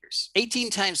 0.6 acres, 18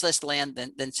 times less land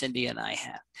than Cindy and I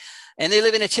have. And they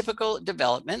live in a typical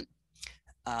development.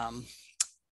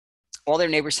 All their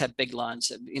neighbors have big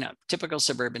lawns, typical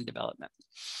suburban development.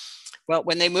 Well,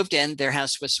 when they moved in, their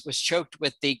house was choked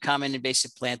with the common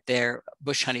invasive plant there,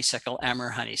 bush honeysuckle, Amur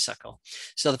honeysuckle.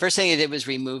 So the first thing they did was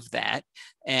remove that,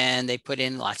 and they put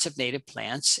in lots of native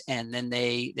plants, and then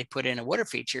they put in a water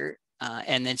feature,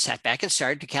 and then sat back and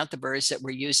started to count the birds that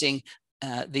were using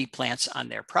the plants on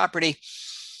their property.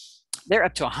 They're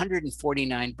up to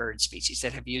 149 bird species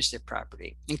that have used their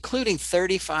property, including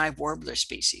 35 warbler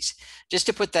species. Just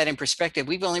to put that in perspective,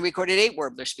 we've only recorded 8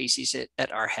 warbler species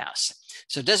at our house.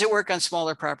 So does it work on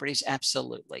smaller properties?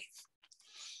 Absolutely.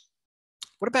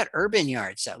 What about urban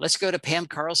yards though? Let's go to Pam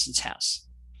Carlson's house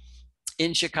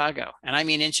in Chicago. And I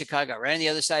mean in Chicago, right on the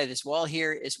other side of this wall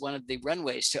here is one of the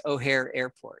runways to O'Hare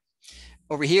Airport.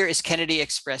 Over here is Kennedy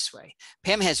Expressway.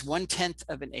 Pam has 1/10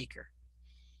 of an acre,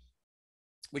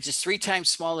 which is 3 times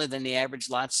smaller than the average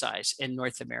lot size in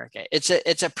North America. It's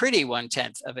a pretty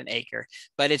 1/10 of an acre,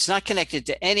 but it's not connected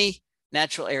to any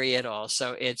natural area at all.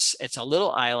 So it's a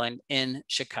little island in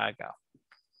Chicago.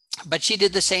 But she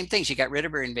did the same thing. She got rid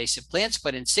of her invasive plants,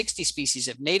 put in 60 species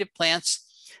of native plants,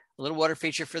 a little water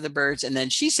feature for the birds, and then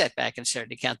she sat back and started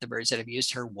to count the birds that have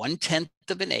used her 1/10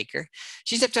 of an acre.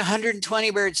 She's up to 120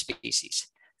 bird species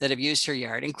that have used her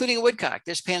yard, including a woodcock.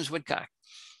 There's Pam's woodcock.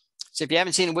 So if you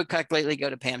haven't seen a woodcock lately, go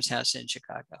to Pam's house in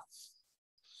Chicago.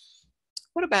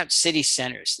 What about city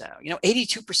centers though?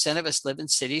 82% of us live in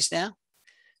cities now.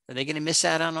 Are they going to miss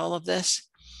out on all of this?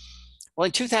 Well,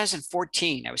 in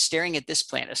 2014, I was staring at this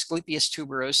plant, Asclepias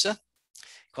tuberosa,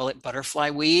 call it butterfly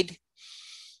weed.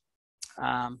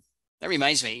 That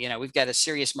reminds me, we've got a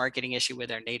serious marketing issue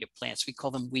with our native plants. We call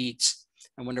them weeds.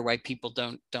 I wonder why people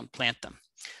don't plant them.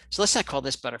 So let's not call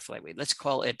this butterfly weed. Let's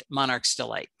call it Monarch's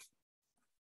Delight.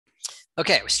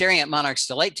 Okay, I was staring at Monarch's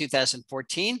Delight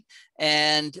 2014,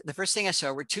 and the first thing I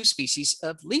saw were 2 species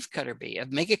of leafcutter bee, of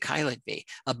megachilid bee,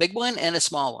 a big one and a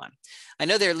small one. I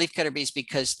know they're leafcutter bees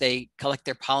because they collect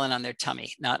their pollen on their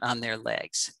tummy, not on their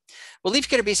legs. Well,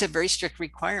 leafcutter bees have very strict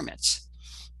requirements.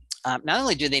 Not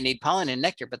only do they need pollen and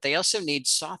nectar, but they also need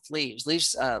soft leaves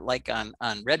like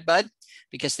on redbud,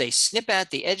 because they snip out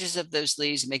the edges of those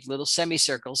leaves and make little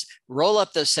semicircles, roll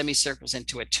up those semicircles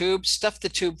into a tube, stuff the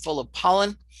tube full of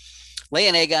pollen, lay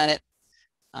an egg on it,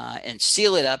 and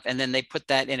seal it up, and then they put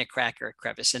that in a crack or a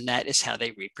crevice, and that is how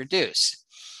they reproduce.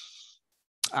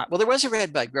 Well, there was a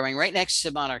redbud growing right next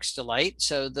to Monarch's Delight,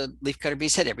 so the leafcutter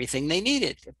bees had everything they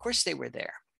needed. Of course they were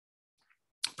there.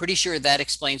 Pretty sure that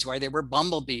explains why there were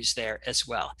bumblebees there as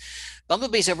well.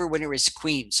 Bumblebees overwinter as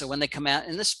queens, so when they come out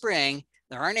in the spring,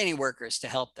 there aren't any workers to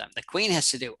help them. The queen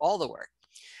has to do all the work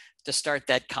to start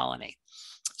that colony.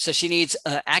 So she needs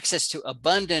access to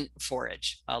abundant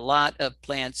forage, a lot of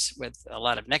plants with a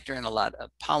lot of nectar and a lot of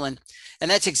pollen.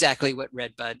 And that's exactly what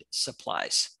redbud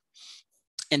supplies.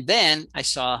 And then I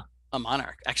saw a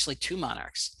monarch, actually 2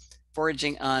 monarchs,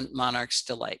 foraging on Monarch's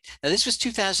Delight. Now this was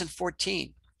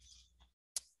 2014.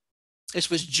 This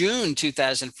was June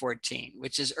 2014,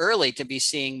 which is early to be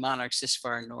seeing monarchs this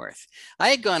far north. I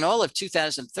had gone all of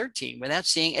 2013 without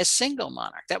seeing a single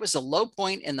monarch. That was a low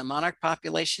point in the monarch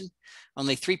population.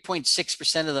 Only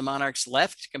 3.6% of the monarchs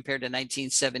left compared to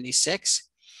 1976.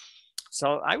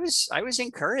 So I was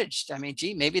encouraged. I mean,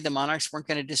 gee, maybe the monarchs weren't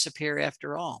going to disappear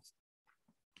after all.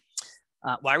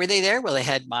 Why were they there? Well, they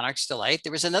had Monarch's Delight.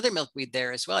 There was another milkweed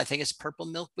there as well. I think it's purple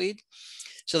milkweed.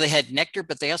 So they had nectar,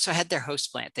 but they also had their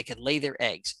host plant. They could lay their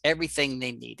eggs, everything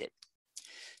they needed.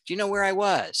 Do you know where I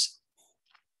was?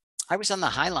 I was on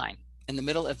the High Line in the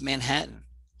middle of Manhattan.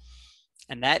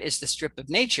 And that is the strip of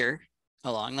nature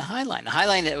along the High Line. The High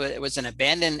Line, it was an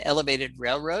abandoned elevated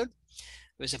railroad.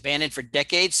 It was abandoned for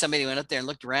decades. Somebody went up there and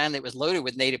looked around. It was loaded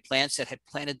with native plants that had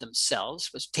planted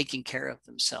themselves, was taking care of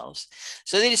themselves.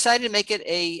 So they decided to make it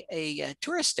a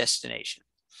tourist destination.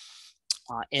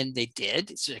 And they did.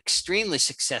 It's extremely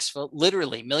successful.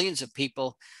 Literally millions of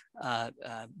people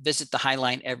visit the High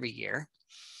Line every year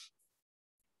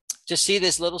to see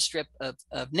this little strip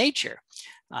of nature.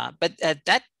 But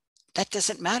that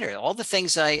doesn't matter. All the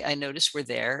things I noticed were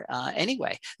there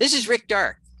anyway. This is Rick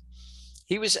Dark.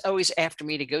 He was always after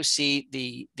me to go see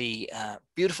the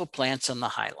beautiful plants on the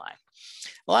High Line.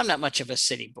 Well, I'm not much of a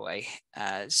city boy,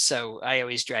 so I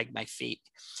always drag my feet.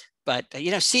 But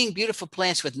seeing beautiful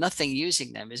plants with nothing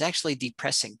using them is actually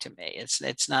depressing to me.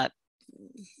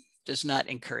 Does not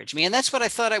encourage me, and that's what I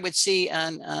thought I would see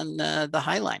on the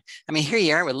High Line. I mean, here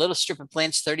you are with a little strip of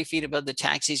plants 30 feet above the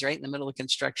taxis, right in the middle of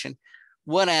construction.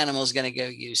 What animal is going to go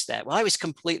use that? Well, I was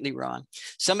completely wrong.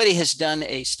 Somebody has done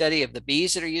a study of the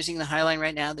bees that are using the High Line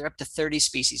right now. They're up to 30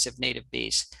 species of native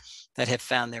bees that have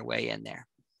found their way in there.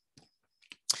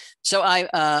 So I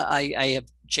have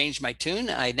changed my tune.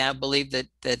 I now believe that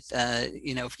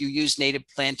if you use native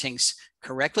plantings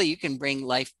correctly, you can bring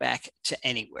life back to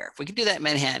anywhere. If we can do that in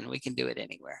Manhattan, we can do it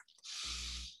anywhere.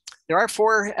 There are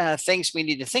four things we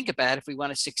need to think about if we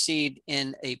want to succeed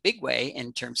in a big way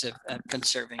in terms of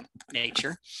conserving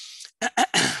nature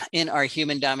in our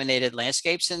human-dominated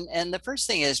landscapes. And the first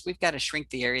thing is we've got to shrink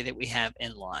the area that we have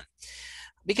in lawn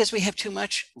because we have too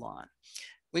much lawn.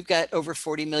 We've got over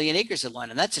 40 million acres of lawn,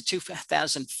 and that's a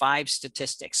 2005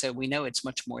 statistic. So we know it's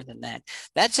much more than that.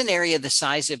 That's an area the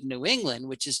size of New England,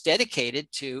 which is dedicated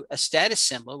to a status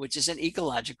symbol, which is an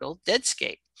ecological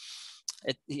deadscape.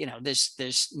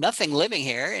 There's nothing living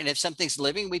here. And if something's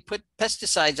living, we put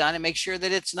pesticides on and make sure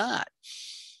that it's not.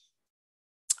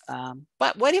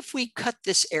 But what if we cut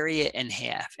this area in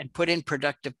half and put in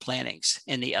productive plantings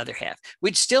in the other half?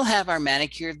 We'd still have our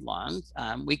manicured lawn.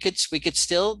 We could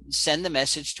still send the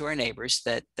message to our neighbors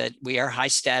that we are high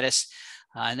status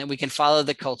and that we can follow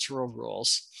the cultural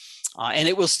rules. And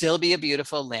it will still be a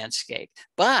beautiful landscape.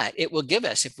 But it will give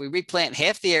us, if we replant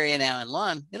half the area now in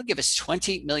lawn, it'll give us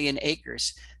 20 million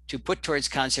acres to put towards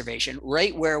conservation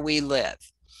right where we live.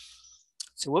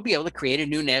 So we'll be able to create a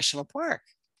new national park.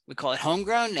 We call it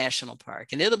Homegrown National Park,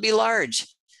 and it'll be large.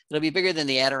 It'll be bigger than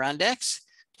the Adirondacks,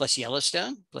 plus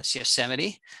Yellowstone, plus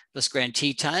Yosemite, plus Grand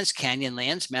Tetons,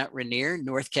 Canyonlands, Mount Rainier,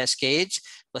 North Cascades,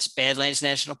 plus Badlands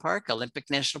National Park, Olympic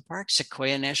National Park,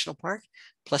 Sequoia National Park,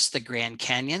 plus the Grand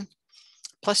Canyon,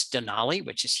 plus Denali,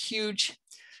 which is huge,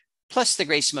 plus the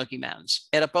Great Smoky Mountains.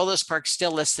 Add up all those parks,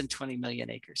 still less than 20 million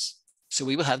acres. So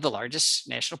we will have the largest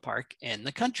national park in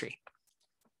the country.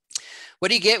 What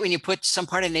do you get when you put some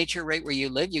part of nature right where you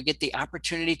live? You get the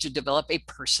opportunity to develop a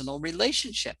personal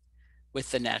relationship with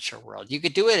the natural world. You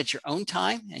could do it at your own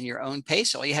time and your own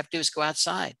pace. All you have to do is go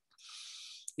outside.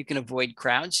 You can avoid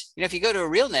crowds. If you go to a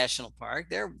real national park,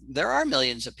 there are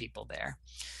millions of people there.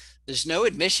 There's no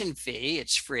admission fee.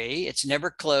 It's free. It's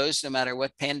never closed, no matter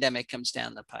what pandemic comes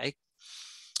down the pike.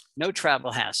 No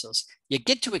travel hassles. You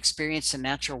get to experience the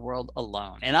natural world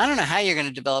alone. And I don't know how you're going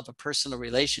to develop a personal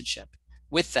relationship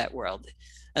with that world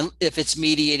and if it's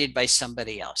mediated by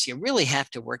somebody else. You really have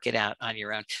to work it out on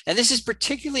your own. And this is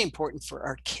particularly important for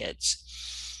our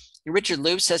kids. Richard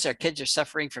Loeb says our kids are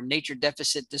suffering from nature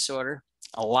deficit disorder.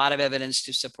 A lot of evidence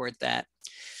to support that.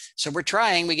 So we're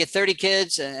trying. We get 30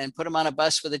 kids and put them on a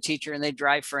bus with a teacher, and they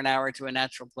drive for an hour to a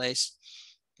natural place.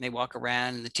 And they walk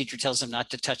around, and the teacher tells them not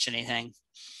to touch anything.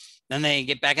 Then they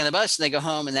get back in the bus and they go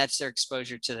home, and that's their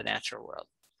exposure to the natural world,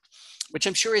 which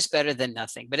I'm sure is better than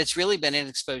nothing. But it's really been an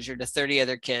exposure to 30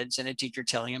 other kids and a teacher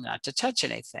telling them not to touch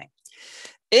anything.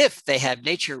 If they have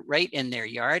nature right in their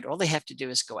yard, all they have to do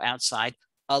is go outside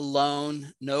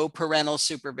alone, no parental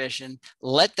supervision.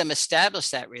 Let them establish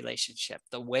that relationship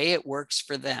the way it works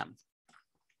for them,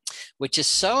 which is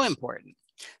so important,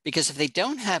 because if they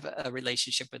don't have a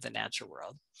relationship with the natural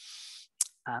world,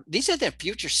 these are the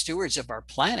future stewards of our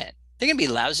planet. They're going to be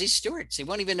lousy stewards. They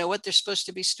won't even know what they're supposed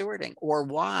to be stewarding or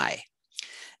why.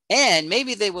 And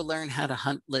maybe they will learn how to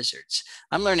hunt lizards.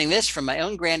 I'm learning this from my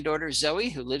own granddaughter, Zoe,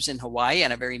 who lives in Hawaii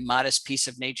on a very modest piece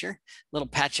of nature, a little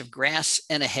patch of grass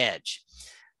and a hedge.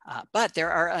 But there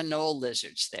are anole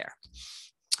lizards there.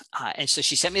 And so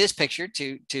she sent me this picture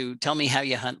to tell me how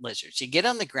you hunt lizards. You get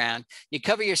on the ground, you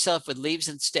cover yourself with leaves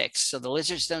and sticks so the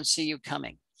lizards don't see you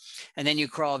coming. And then you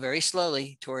crawl very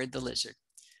slowly toward the lizard.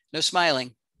 No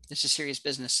smiling. This is serious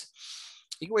business.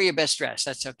 You can wear your best dress,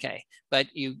 that's okay. But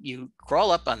you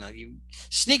crawl up on you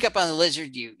sneak up on the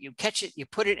lizard, you catch it, you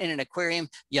put it in an aquarium,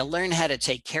 you learn how to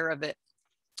take care of it,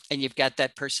 and you've got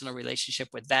that personal relationship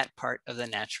with that part of the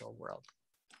natural world.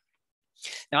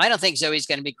 Now, I don't think Zoe's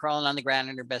going to be crawling on the ground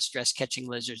in her best dress catching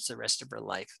lizards the rest of her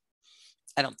life.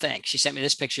 I don't think. She sent me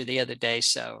this picture the other day,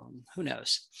 so who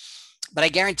knows? But I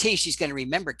guarantee she's going to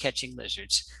remember catching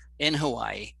lizards in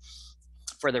Hawaii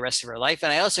for the rest of her life.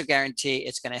 And I also guarantee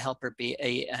it's going to help her be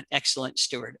an excellent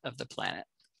steward of the planet.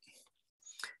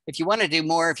 If you want to do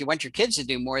more, if you want your kids to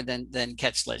do more than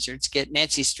catch lizards, get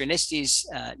Nancy Stranisti's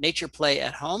Nature Play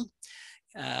at Home.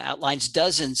 Outlines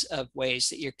dozens of ways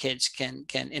that your kids can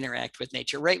interact with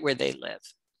nature right where they live.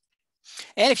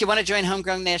 And if you want to join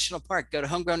Homegrown National Park, go to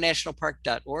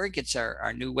homegrownnationalpark.org. It's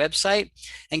our new website,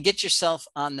 and get yourself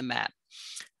on the map.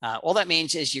 All that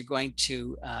means is you're going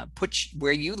to put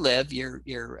where you live, your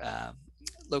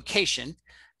location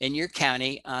in your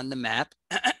county on the map,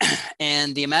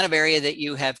 and the amount of area that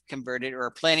you have converted or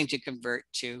are planning to convert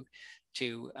to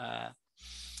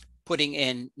putting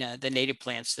in the native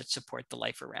plants that support the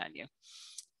life around you.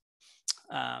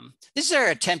 This is our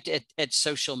attempt at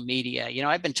social media. You know,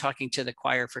 I've been talking to the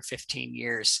choir for 15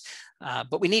 years,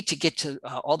 but we need to get to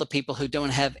all the people who don't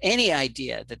have any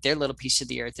idea that their little piece of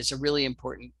the earth is a really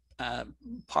important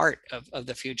part of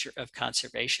the future of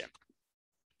conservation.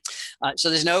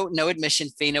 So there's no admission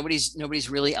fee. Nobody's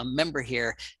really a member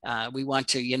here. We want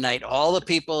to unite all the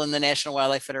people in the National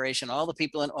Wildlife Federation, all the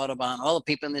people in Audubon, all the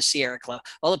people in the Sierra Club,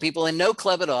 all the people in no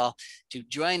club at all to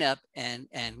join up and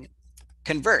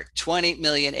convert 20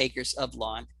 million acres of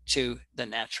lawn to the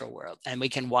natural world. And we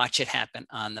can watch it happen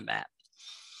on the map.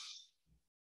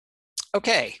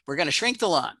 Okay, we're going to shrink the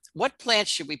lawn. What plants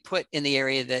should we put in the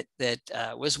area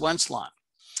that was once lawn?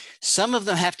 Some of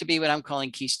them have to be what I'm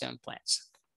calling keystone plants.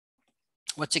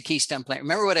 What's a keystone plant?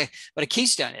 Remember what a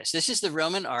keystone is. This is the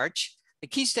Roman arch. The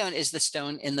keystone is the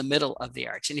stone in the middle of the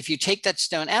arch. And if you take that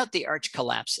stone out, the arch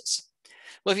collapses.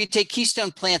 Well, if you take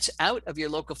keystone plants out of your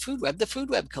local food web, the food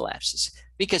web collapses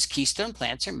because keystone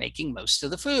plants are making most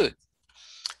of the food.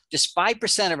 Just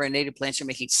 5% of our native plants are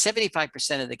making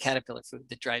 75% of the caterpillar food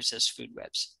that drives those food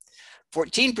webs.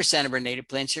 14% of our native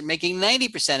plants are making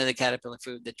 90% of the caterpillar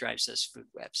food that drives those food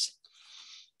webs.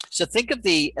 So think of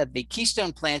the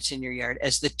keystone plants in your yard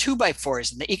as the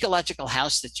 2x4s in the ecological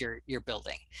house that you're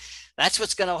building. That's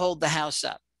what's going to hold the house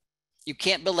up. You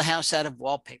can't build a house out of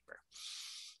wallpaper.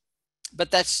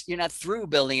 But you're not through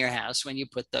building your house when you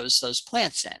put those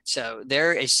plants in. So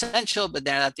they're essential, but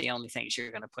they're not the only things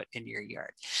you're going to put in your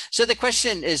yard. So the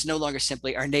question is no longer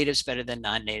simply, are natives better than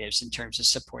non-natives in terms of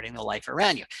supporting the life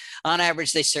around you? On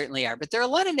average, they certainly are, but there are a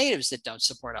lot of natives that don't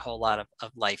support a whole lot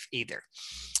of life either.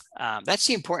 That's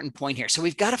the important point here. So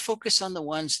we've got to focus on the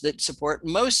ones that support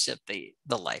most of the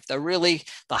life. They're really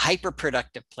the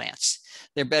hyper-productive plants.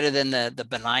 They're better than the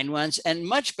benign ones and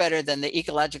much better than the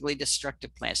ecologically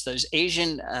destructive plants, those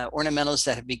Asian ornamentals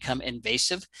that have become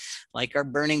invasive, like our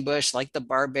burning bush, like the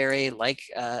barberry, like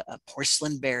a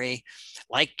porcelain berry,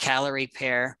 like calorie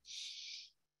pear.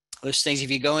 Those things, if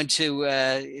you go into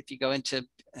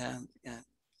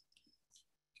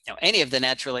any of the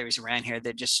natural areas around here,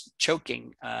 they're just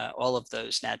choking all of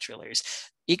those natural areas,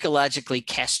 ecologically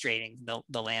castrating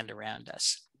the land around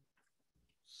us.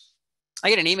 I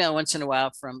get an email once in a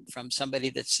while from somebody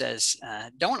that says,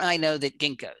 don't I know that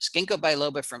ginkgo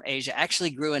biloba from Asia actually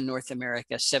grew in North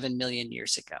America 7 million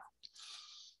years ago?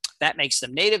 That makes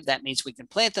them native. That means we can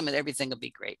plant them and everything will be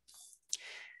great.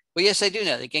 Well, yes, I do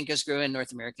know that ginkgos grew in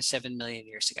North America 7 million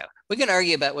years ago. We can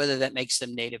argue about whether that makes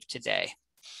them native today.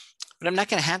 But I'm not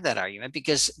going to have that argument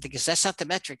because that's not the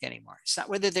metric anymore. It's not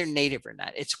whether they're native or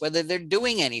not. It's whether they're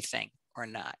doing anything or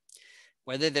not,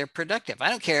 whether they're productive. I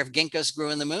don't care if ginkgos grew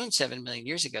in the moon 7 million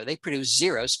years ago. They produce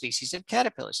 0 species of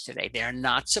caterpillars today. They are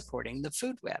not supporting the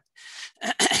food web.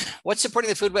 What's supporting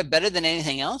the food web better than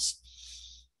anything else?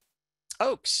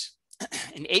 Oaks.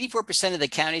 In 84% of the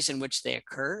counties in which they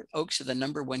occur, oaks are the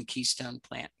 #1 keystone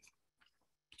plant.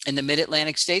 In the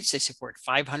mid-Atlantic states, they support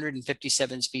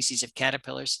 557 species of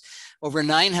caterpillars, over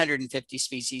 950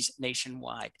 species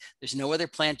nationwide. There's no other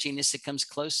plant genus that comes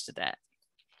close to that.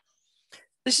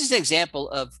 This is an example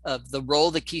of the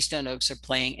role the keystone oaks are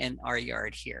playing in our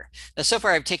yard here. Now, so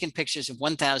far, I've taken pictures of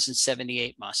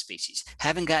 1,078 moss species.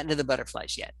 Haven't gotten to the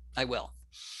butterflies yet. I will.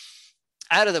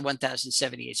 Out of the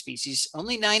 1,078 species,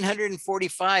 only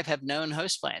 945 have known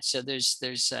host plants. So there's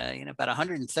about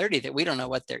 130 that we don't know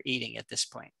what they're eating at this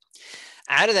point.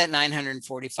 Out of that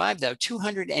 945, though,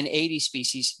 280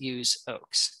 species use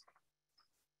oaks.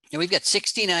 And we've got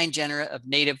 69 genera of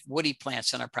native woody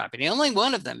plants on our property. Only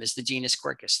one of them is the genus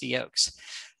Quercus, the oaks.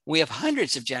 We have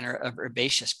hundreds of genera of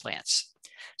herbaceous plants.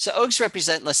 So oaks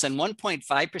represent less than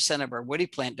 1.5% of our woody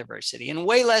plant diversity and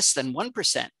way less than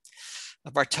 1%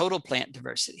 of our total plant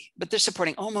diversity, but they're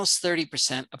supporting almost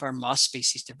 30% of our moss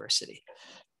species diversity.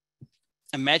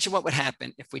 Imagine what would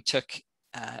happen if we took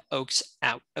oaks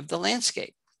out of the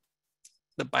landscape.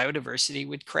 The biodiversity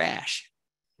would crash.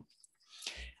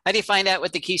 How do you find out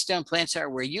what the keystone plants are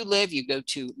where you live? You go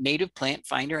to Native Plant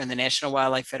Finder on the National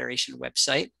Wildlife Federation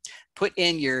website, put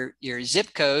in your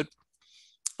zip code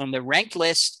on the ranked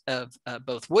list of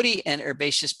both woody and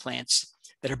herbaceous plants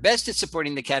that are best at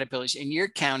supporting the caterpillars in your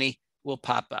county will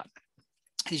pop up.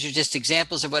 These are just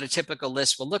examples of what a typical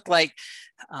list will look like.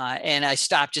 And I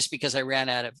stopped just because I ran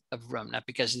out of room, not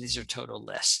because these are total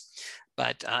lists.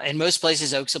 But in most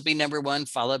places, oaks will be #1,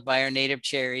 followed by our native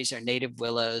cherries, our native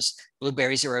willows.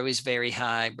 Blueberries are always very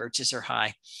high. Birches are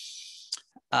high.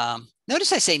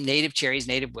 Notice I say native cherries,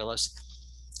 native willows.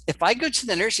 If I go to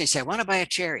the nursery and say, I want to buy a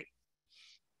cherry,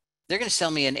 they're going to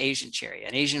sell me an Asian cherry,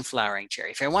 an Asian flowering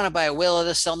cherry. If I want to buy a willow,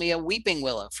 they'll sell me a weeping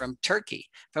willow from Turkey.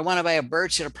 If I want to buy a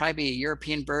birch, it'll probably be a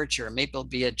European birch, or a maple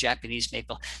be a Japanese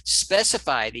maple.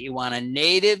 Specify that you want a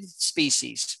native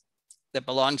species that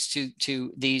belongs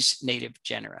to these native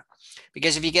genera.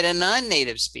 Because if you get a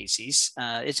non-native species,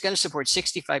 it's going to support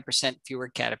 65% fewer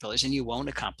caterpillars, and you won't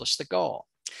accomplish the goal.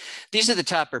 These are the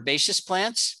top herbaceous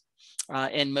plants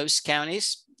in most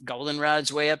counties.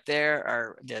 Goldenrod's way up there,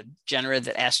 are the genera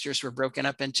that asters were broken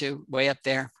up into, way up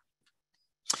there.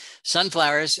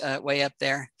 Sunflowers, way up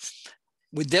there.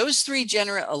 With those three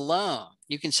genera alone,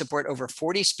 you can support over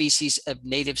 40 species of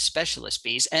native specialist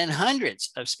bees and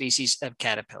hundreds of species of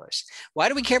caterpillars. Why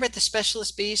do we care about the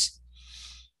specialist bees?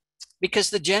 Because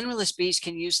the generalist bees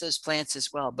can use those plants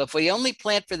as well. But if we only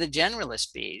plant for the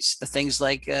generalist bees, the things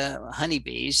like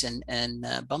honeybees and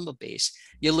bumblebees,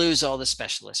 you lose all the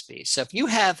specialist bees. So if you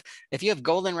have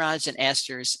goldenrods and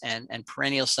asters and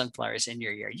perennial sunflowers in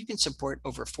your yard, you can support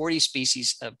over 40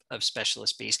 species of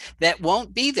specialist bees that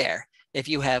won't be there if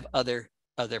you have other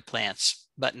plants,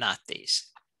 but not these.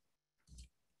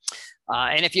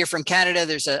 And if you're from Canada,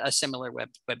 there's a similar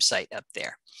website up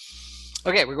there.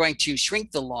 Okay, we're going to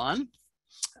shrink the lawn.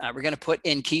 We're going to put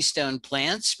in keystone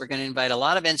plants. We're going to invite a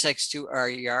lot of insects to our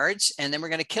yards, and then we're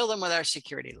going to kill them with our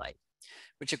security light,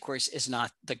 which of course is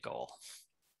not the goal.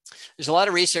 There's a lot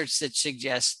of research that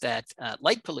suggests that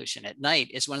light pollution at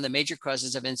night is one of the major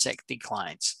causes of insect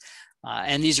declines.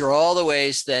 And these are all the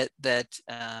ways that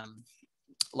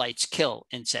lights kill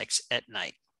insects at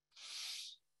night.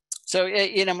 So,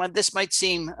 you know, this might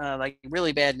seem like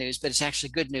really bad news, but it's actually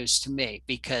good news to me,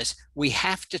 because we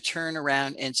have to turn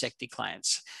around insect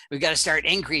declines. We've got to start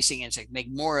increasing insects, make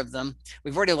more of them.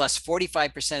 We've already lost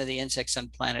 45% of the insects on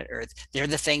planet Earth. They're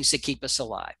the things that keep us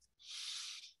alive.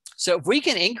 So if we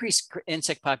can increase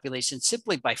insect population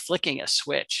simply by flicking a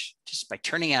switch, just by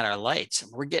turning out our lights,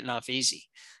 we're getting off easy.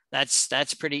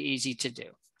 That's pretty easy to do.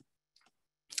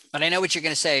 But I know what you're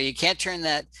going to say. You can't turn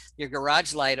your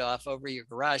garage light off over your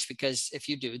garage, because if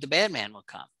you do, the bad man will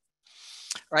come.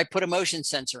 Or I put a motion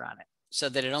sensor on it so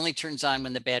that it only turns on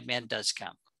when the bad man does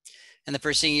come. And the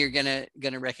first thing you're going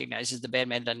to recognize is the bad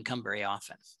man doesn't come very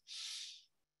often.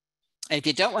 And if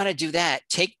you don't want to do that,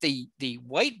 take the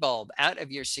white bulb out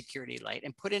of your security light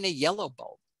and put in a yellow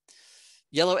bulb.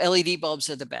 Yellow LED bulbs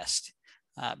are the best.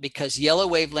 Because yellow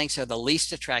wavelengths are the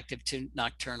least attractive to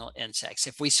nocturnal insects.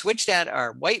 If we switched out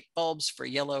our white bulbs for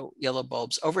yellow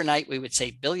bulbs overnight, we would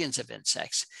save billions of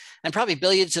insects, and probably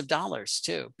billions of dollars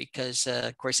too, because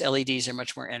of course LEDs are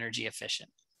much more energy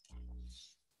efficient.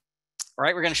 All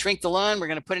right, we're going to shrink the lawn. We're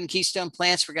going to put in keystone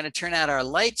plants. We're going to turn out our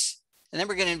lights, and then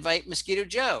we're going to invite Mosquito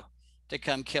Joe to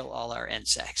come kill all our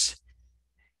insects.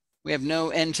 We have no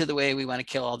end to the way we want to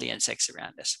kill all the insects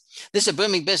around us. This is a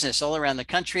booming business all around the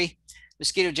country.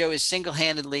 Mosquito Joe is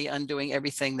single-handedly undoing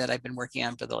everything that I've been working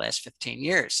on for the last 15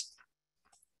 years.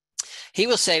 He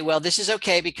will say, well, this is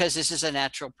okay because this is a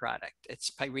natural product.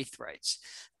 It's pyrethroids.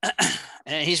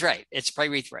 And he's right. It's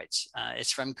pyrethroids.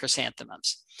 It's from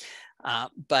chrysanthemums.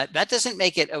 But that doesn't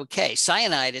make it okay.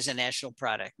 Cyanide is a natural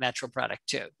product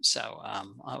too. So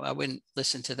I wouldn't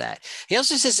listen to that. He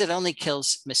also says it only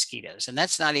kills mosquitoes, and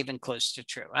that's not even close to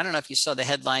true. I don't know if you saw the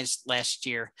headlines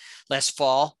last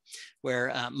fall,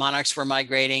 where monarchs were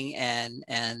migrating and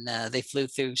they flew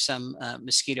through some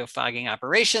mosquito fogging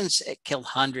operations. It killed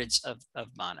hundreds of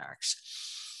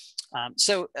monarchs.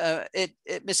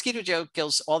 Mosquito Joe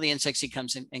kills all the insects he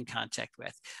comes in contact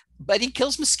with, but he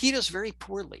kills mosquitoes very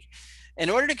poorly. In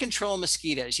order to control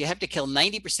mosquitoes, you have to kill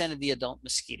 90% of the adult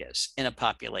mosquitoes in a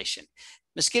population.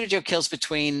 Mosquito Joe kills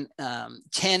between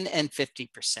 10 and 50%.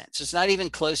 So it's not even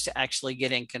close to actually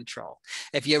getting control.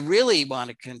 If you really want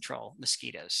to control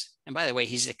mosquitoes, and by the way,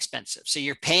 he's expensive, so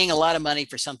you're paying a lot of money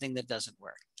for something that doesn't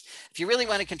work. If you really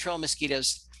want to control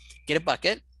mosquitoes, get a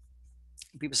bucket.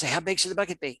 People say, how big should the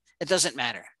bucket be? It doesn't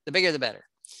matter. The bigger, the better.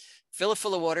 Fill it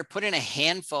full of water, put in a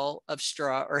handful of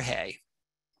straw or hay,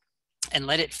 and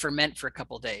let it ferment for a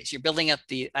couple of days. You're building up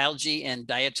the algae and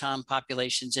diatom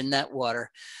populations in that water,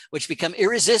 which become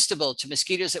irresistible to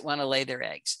mosquitoes that want to lay their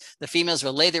eggs. The females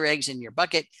will lay their eggs in your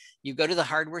bucket. You go to the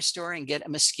hardware store and get a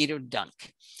mosquito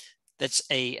dunk. That's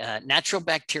a natural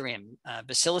bacterium,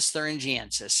 Bacillus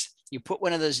thuringiensis. You put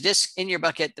one of those discs in your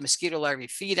bucket, the mosquito larvae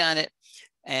feed on it,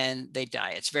 and they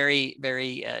die. It's very,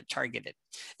 very targeted.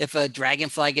 If a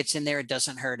dragonfly gets in there, it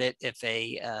doesn't hurt it. If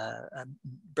a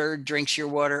bird drinks your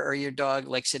water or your dog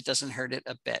licks it, doesn't hurt it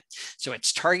a bit. So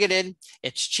it's targeted,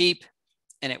 it's cheap,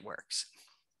 and it works.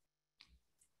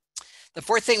 The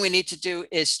fourth thing we need to do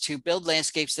is to build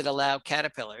landscapes that allow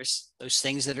caterpillars, those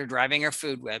things that are driving our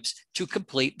food webs, to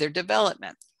complete their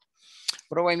development.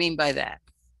 What do I mean by that?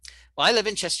 Well, I live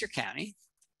in Chester County,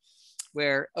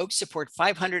 where oaks support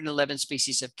 511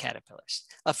 species of caterpillars.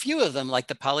 A few of them, like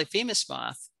the polyphemus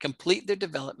moth, complete their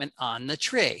development on the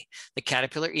tree. The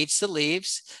caterpillar eats the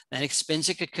leaves, then it spins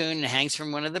a cocoon and hangs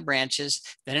from one of the branches,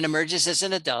 then it emerges as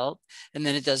an adult, and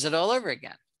then it does it all over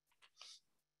again.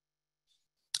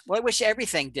 Well, I wish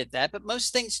everything did that, but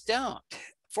most things don't.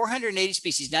 480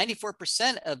 species,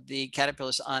 94% of the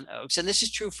caterpillars on oaks, and this is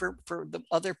true for the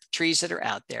other trees that are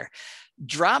out there,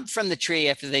 drop from the tree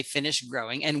after they finish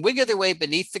growing and wiggle their way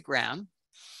beneath the ground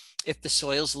if the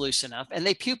soil's loose enough, and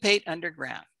they pupate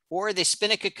underground, or they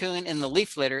spin a cocoon in the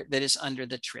leaf litter that is under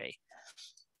the tree.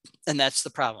 And that's the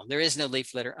problem. There is no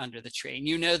leaf litter under the tree. And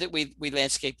you know that we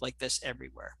landscape like this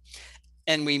everywhere.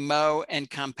 And we mow and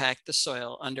compact the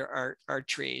soil under our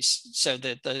trees so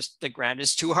that the ground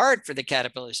is too hard for the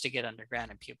caterpillars to get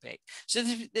underground and pupate. So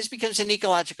this becomes an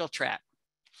ecological trap.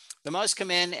 The moths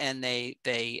come in and they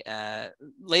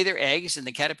lay their eggs, and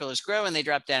the caterpillars grow and they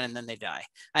drop down and then they die.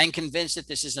 I am convinced that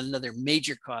this is another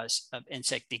major cause of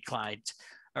insect decline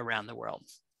around the world.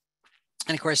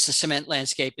 And of course, the cement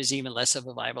landscape is even less of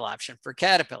a viable option for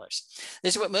caterpillars.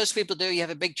 This is what most people do. You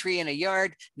have a big tree in a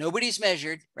yard. Nobody's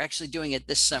measured. We're actually doing it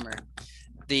this summer.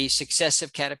 The success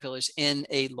of caterpillars in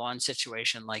a lawn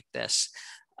situation like this.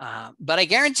 But I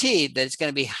guarantee that it's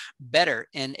going to be better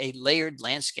in a layered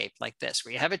landscape like this,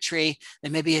 where you have a tree,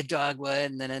 then maybe a dogwood,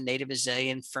 and then a native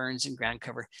azalea and ferns and ground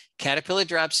cover. Caterpillar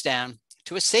drops down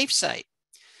to a safe site.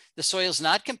 The soil's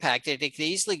not compacted. It can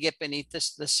easily get beneath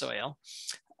the soil.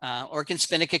 Or can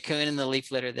spin a cocoon in the leaf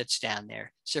litter that's down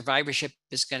there. Survivorship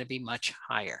is going to be much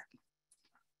higher.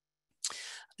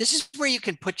 This is where you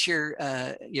can put your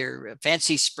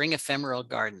fancy spring ephemeral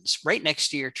gardens right next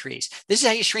to your trees. This is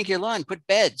how you shrink your lawn. Put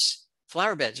beds,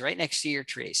 flower beds right next to your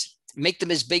trees. Make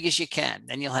them as big as you can.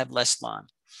 Then you'll have less lawn.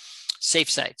 Safe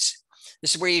sites.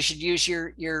 This is where you should use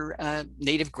your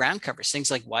native ground covers, things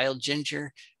like wild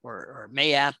ginger or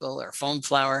mayapple or foam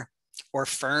flower or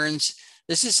ferns.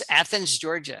 This is Athens,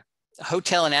 Georgia, a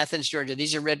hotel in Athens, Georgia.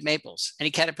 These are red maples.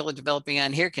 Any caterpillar developing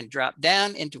on here can drop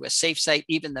down into a safe site,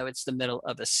 even though it's the middle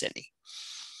of a city.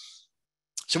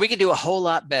 So we can do a whole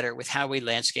lot better with how we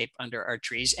landscape under our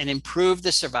trees and improve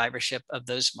the survivorship of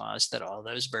those moths that all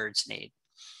those birds need.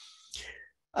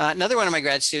 Another one of my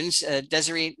grad students,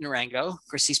 Desiree Narango, of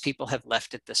course, these people have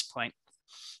left at this point,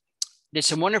 did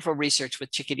some wonderful research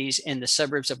with chickadees in the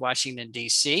suburbs of Washington,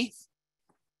 D.C.,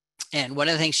 and one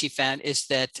of the things she found is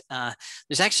that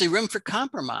there's actually room for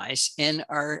compromise in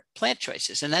our plant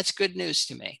choices. And that's good news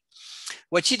to me.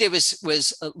 What she did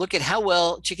was look at how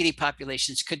well chickadee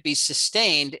populations could be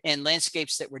sustained in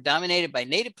landscapes that were dominated by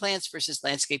native plants versus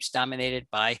landscapes dominated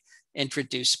by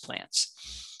introduced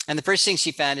plants. And the first thing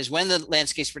she found is when the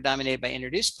landscapes were dominated by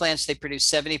introduced plants, they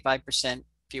produced 75%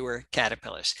 fewer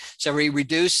caterpillars. So we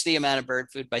reduced the amount of bird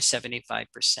food by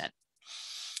 75%.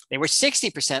 They were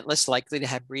 60% less likely to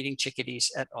have breeding chickadees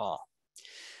at all.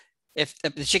 If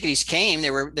the chickadees came,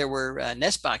 there were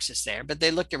nest boxes there, but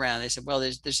they looked around. They said, well,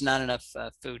 there's not enough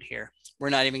food here. We're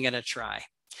not even going to try.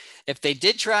 If they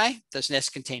did try, those nests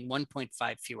contained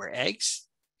 1.5 fewer eggs.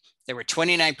 They were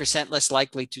 29% less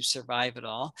likely to survive at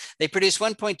all. They produced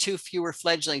 1.2 fewer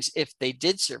fledglings if they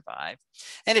did survive.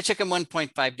 And it took them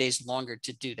 1.5 days longer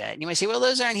to do that. And you might say, well,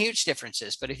 those aren't huge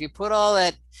differences. But if you put all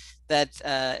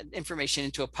that information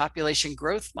into a population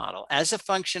growth model as a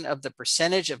function of the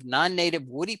percentage of non-native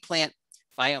woody plant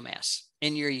biomass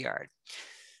in your yard,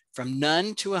 from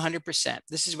none to 100%,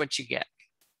 this is what you get.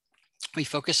 We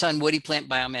focus on woody plant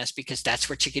biomass because that's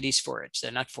where chickadees forage.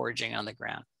 They're not foraging on the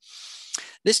ground.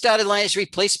 This dotted line is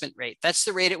replacement rate. That's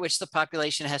the rate at which the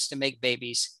population has to make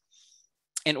babies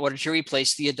in order to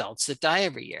replace the adults that die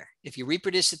every year. If you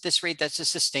reproduce at this rate, that's a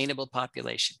sustainable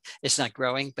population. It's not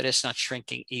growing, but it's not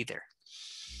shrinking either.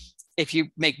 If you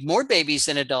make more babies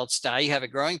than adults die, you have a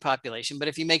growing population. But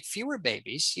if you make fewer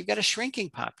babies, you've got a shrinking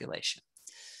population.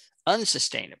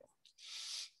 Unsustainable.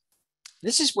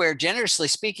 This is where, generously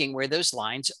speaking, where those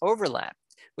lines overlap,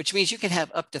 which means you can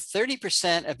have up to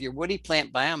 30% of your woody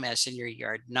plant biomass in your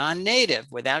yard non-native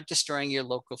without destroying your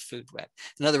local food web.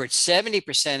 In other words,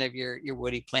 70% of your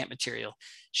woody plant material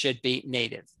should be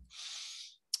native.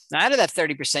 Now, out of that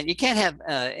 30%, you can't have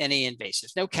any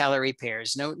invasives, no calorie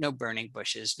pears, no burning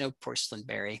bushes, no porcelain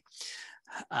berry.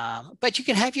 But you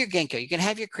can have your ginkgo, you can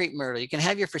have your crepe myrtle, you can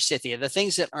have your forsythia, the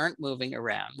things that aren't moving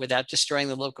around without destroying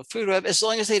the local food web, as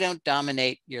long as they don't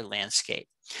dominate your landscape.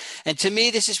 And to me,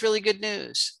 this is really good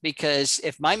news, because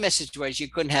if my message was you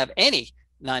couldn't have any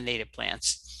non-native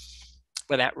plants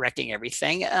without wrecking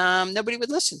everything, nobody would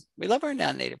listen. We love our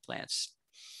non-native plants.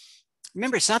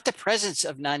 Remember, it's not the presence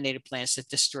of non-native plants that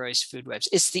destroys food webs.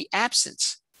 It's the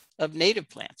absence of native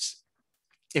plants.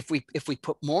 If we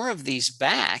put more of these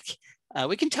back,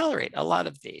 we can tolerate a lot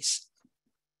of these.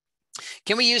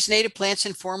 Can we use native plants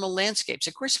in formal landscapes?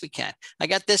 Of course we can. I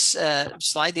got this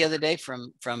slide the other day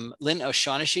from Lynn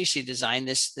O'Shaughnessy. She designed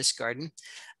this garden.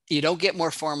 You don't get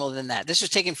more formal than that. This was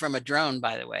taken from a drone,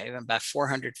 by the way, about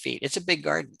 400 feet. It's a big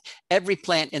garden. Every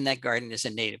plant in that garden is a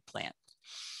native plant.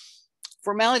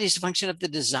 Formality is a function of the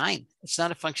design. It's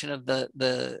not a function of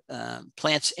the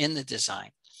plants in the design.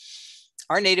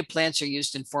 Our native plants are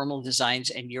used in formal designs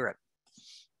in Europe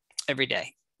every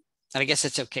day. And I guess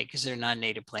that's okay because they're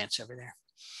non-native plants over there.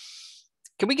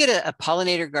 Can we get a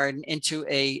pollinator garden into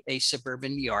a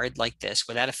suburban yard like this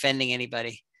without offending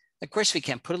anybody? Of course we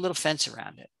can. Put a little fence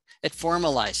around it. It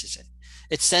formalizes it.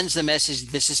 It sends the message,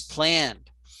 this is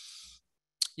planned.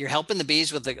 You're helping the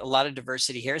bees with a lot of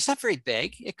diversity here. It's not very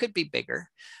big. It could be bigger.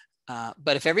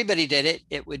 But if everybody did it,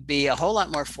 it would be a whole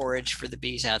lot more forage for the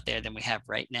bees out there than we have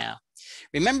right now.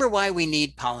 Remember why we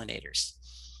need pollinators.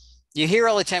 You hear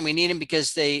all the time we need them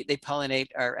because they pollinate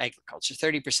our agriculture.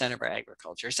 30% of our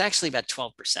agriculture. It's actually about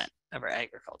 12% of our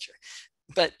agriculture.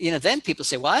 But then people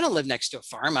say, well, I don't live next to a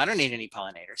farm. I don't need any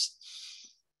pollinators.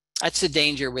 That's the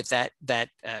danger with that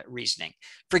reasoning.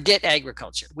 Forget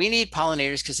agriculture. We need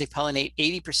pollinators because they pollinate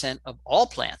 80% of all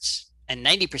plants and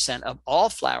 90% of all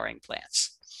flowering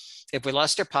plants. If we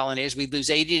lost our pollinators, we'd lose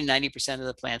 80 to 90% of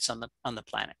the plants on the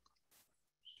planet.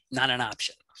 Not an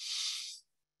option.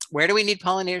 Where do we need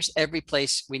pollinators? Every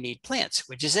place we need plants,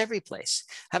 which is every place.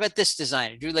 How about this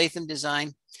design? Drew Latham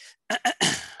design.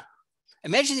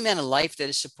 Imagine the amount of life that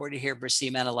is supported here versus the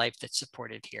amount of life that's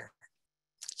supported here.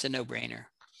 It's a no-brainer.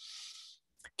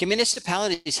 Can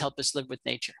municipalities help us live with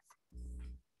nature?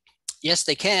 Yes,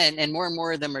 they can, and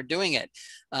more of them are doing it.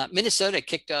 Minnesota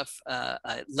kicked off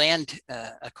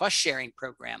a cost-sharing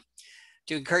program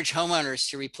to encourage homeowners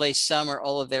to replace some or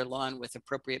all of their lawn with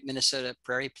appropriate Minnesota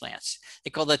prairie plants.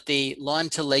 They call it the Lawn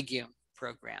to Legume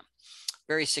program.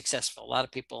 Very successful. A lot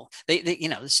of people,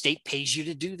 the state pays you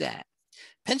to do that.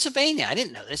 Pennsylvania, I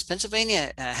didn't know this.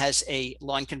 Pennsylvania has a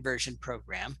lawn conversion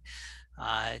program.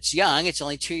 It's young, it's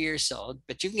only 2 years old,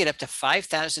 but you can get up to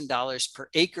 $5,000 per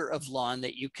acre of lawn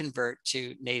that you convert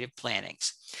to native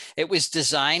plantings. It was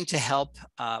designed to help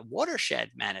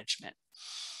watershed management,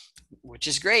 which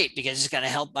is great because it's going to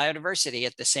help biodiversity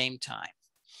at the same time.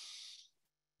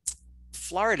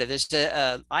 Florida, there's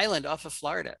an island off of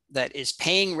Florida that is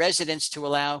paying residents to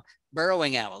allow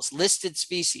burrowing owls, listed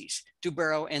species, to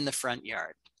burrow in the front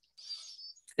yard.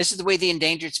 This is the way the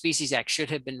Endangered Species Act should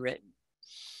have been written,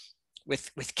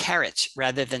 with carrots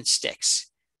rather than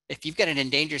sticks. If you've got an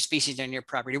endangered species on your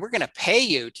property, we're going to pay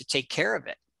you to take care of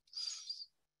it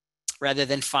rather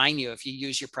than fine you if you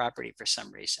use your property for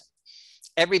some reason.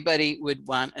 Everybody would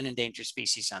want an endangered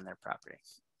species on their property.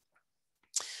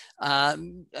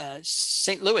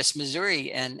 St. Louis,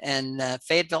 Missouri, and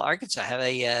Fayetteville, Arkansas have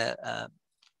a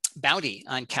bounty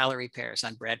on calorie pears,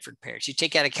 on Bradford pears. You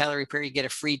take out a calorie pear, you get a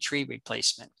free tree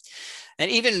replacement.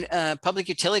 And even public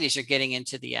utilities are getting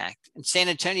into the act. In San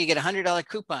Antonio, you get a $100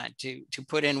 coupon to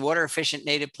put in water efficient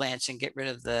native plants and get rid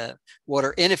of the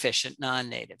water inefficient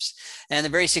non-natives. And the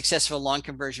very successful lawn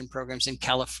conversion programs in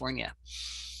California.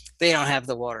 They don't have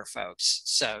the water, folks.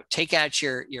 So take out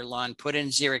your lawn, put in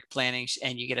xeric plantings,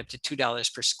 and you get up to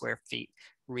 $2 per square feet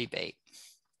rebate.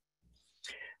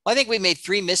 Well, I think we made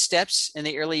 3 missteps in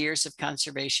the early years of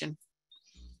conservation.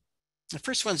 The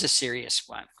first one's a serious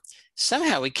one.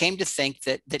 Somehow we came to think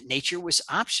that nature was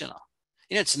optional.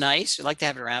 It's nice, we like to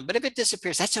have it around, but if it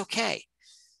disappears, that's okay.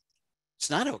 It's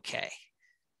not okay.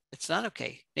 It's not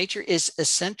okay. Nature is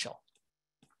essential.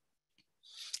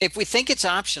 If we think it's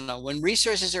optional, when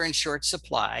resources are in short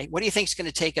supply, what do you think is going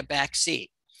to take a back seat?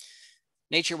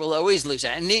 Nature will always lose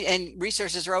that. And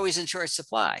resources are always in short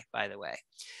supply, by the way.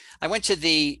 I went to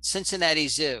the Cincinnati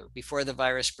Zoo before the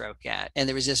virus broke out, and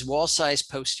there was this wall-sized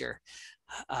poster,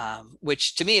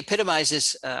 which to me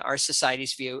epitomizes our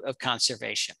society's view of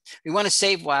conservation. We want to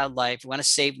save wildlife, we want to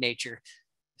save nature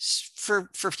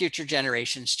for future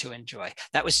generations to enjoy.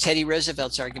 That was Teddy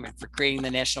Roosevelt's argument for creating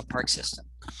the national park system.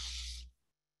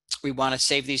 We want to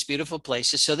save these beautiful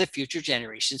places so that future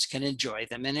generations can enjoy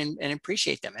them and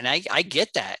appreciate them. And I get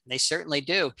that, and they certainly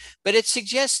do. But it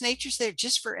suggests nature's there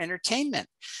just for entertainment.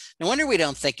 No wonder we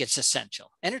don't think it's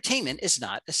essential. Entertainment is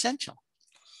not essential.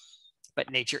 But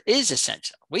nature is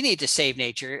essential. We need to save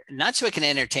nature, not so we can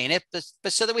entertain it,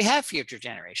 but so that we have future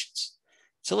generations.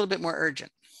 It's a little bit more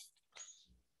urgent.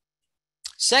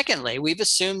 Secondly, we've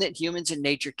assumed that humans and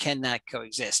nature cannot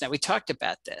coexist. Now, we talked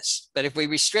about this, but if we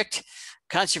restrict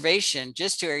conservation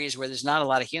just to areas where there's not a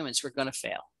lot of humans, we're going to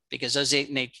fail because those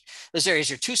areas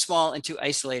are too small and too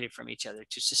isolated from each other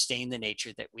to sustain the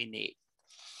nature that we need.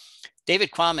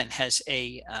 David Quammen has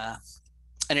an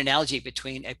analogy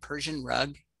between a Persian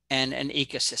rug and an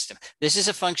ecosystem. This is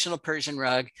a functional Persian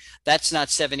rug. That's not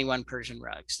 71 Persian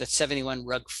rugs. That's 71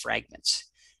 rug fragments,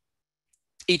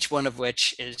 each one of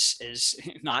which is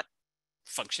not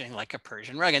functioning like a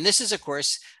Persian rug. And this is, of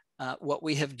course, what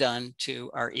we have done to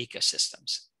our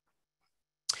ecosystems.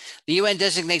 The UN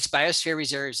designates biosphere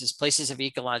reserves as places of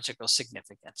ecological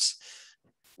significance,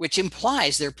 which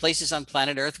implies there are places on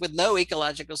planet Earth with no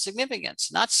ecological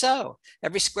significance. Not so.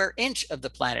 Every square inch of the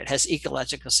planet has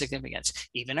ecological significance,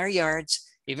 even our yards,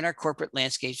 even our corporate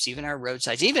landscapes, even our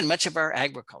roadsides, even much of our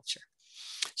agriculture.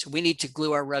 So we need to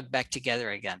glue our rug back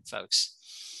together again, folks.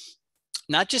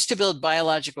 Not just to build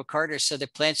biological corridors so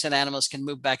that plants and animals can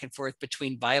move back and forth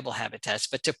between viable habitats,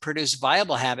 but to produce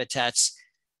viable habitats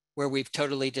where we've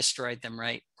totally destroyed them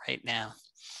right now.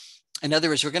 In other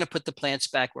words, we're going to put the plants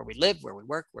back where we live, where we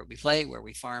work, where we play, where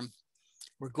we farm.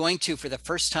 We're going to, for the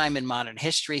first time in modern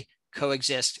history,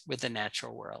 coexist with the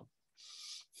natural world.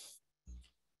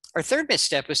 Our third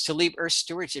misstep was to leave Earth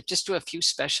stewardship just to a few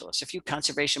specialists, a few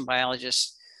conservation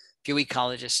biologists, a few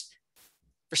ecologists.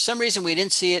 For some reason, we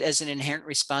didn't see it as an inherent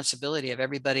responsibility of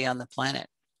everybody on the planet.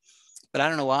 But I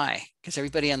don't know why, because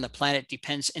everybody on the planet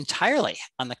depends entirely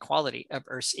on the quality of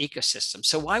Earth's ecosystem.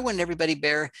 So why wouldn't everybody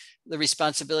bear the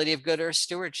responsibility of good Earth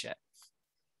stewardship?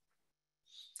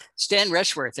 Stan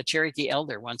Rushworth, a Cherokee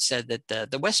elder, once said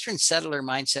that the Western settler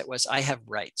mindset was, I have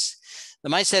rights. The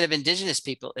mindset of indigenous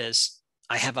people is,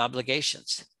 I have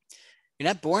obligations. You're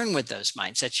not born with those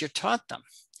mindsets, you're taught them.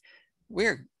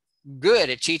 We're good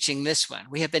at teaching this one.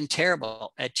 We have been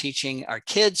terrible at teaching our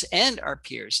kids and our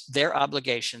peers their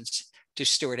obligations to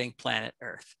stewarding planet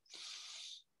Earth.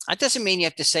 That doesn't mean you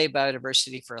have to save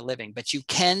biodiversity for a living, but you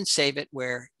can save it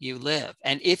where you live.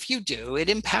 And if you do, it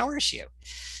empowers you.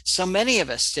 So many of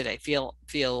us today feel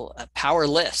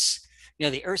powerless. You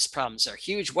know, the Earth's problems are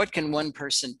huge. What can one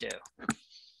person do?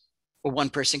 Well, one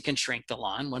person can shrink the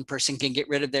lawn. One person can get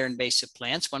rid of their invasive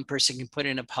plants. One person can put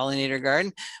in a pollinator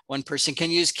garden. One person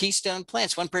can use keystone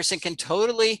plants. One person can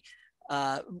totally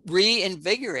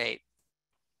reinvigorate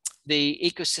the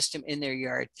ecosystem in their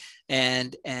yard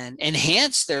and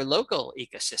enhance their local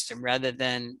ecosystem rather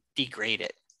than degrade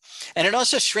it. And it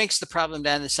also shrinks the problem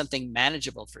down to something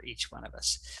manageable for each one of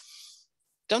us.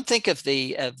 Don't think of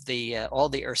all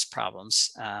the Earth's problems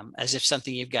as if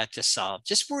something you've got to solve.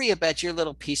 Just worry about your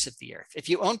little piece of the Earth. If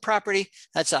you own property,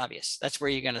 that's obvious. That's where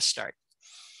you're going to start.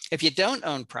 If you don't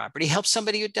own property, help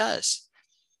somebody who does.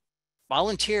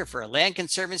 Volunteer for a land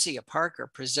conservancy, a park,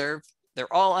 or preserve.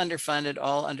 They're all underfunded,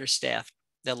 all understaffed.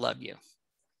 They'll love you.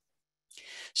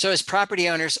 So as property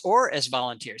owners or as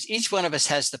volunteers, each one of us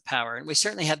has the power, and we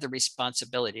certainly have the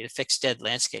responsibility to fix dead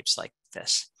landscapes like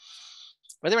this.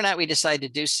 Whether or not we decide to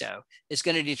do so is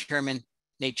going to determine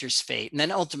nature's fate and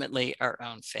then ultimately our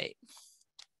own fate.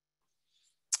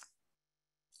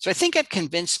 So I think I've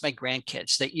convinced my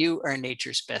grandkids that you are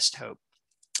nature's best hope.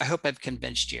 I hope I've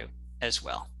convinced you as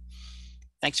well.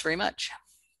 Thanks very much.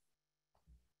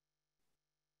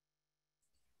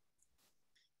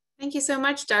 Thank you so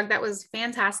much, Doug. That was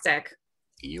fantastic.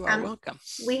 You are welcome.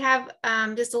 We have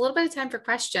just a little bit of time for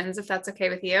questions, if that's okay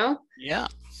with you. Yeah.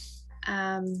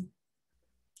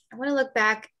 I want to look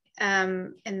back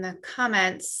in the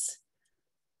comments.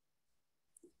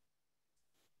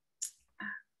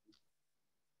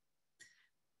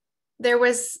 There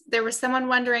was someone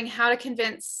wondering how to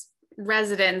convince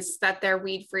residents that their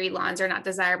weed-free lawns are not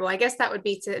desirable. I guess that would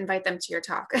be to invite them to your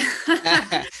talk.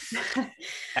 That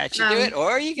should do it,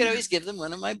 or you can always give them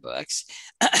one of my books.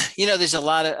 You know, there's a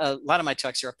lot of my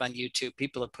talks are up on YouTube.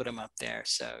 People have put them up there,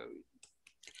 so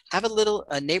have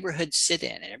a neighborhood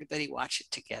sit-in and everybody watch it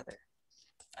together.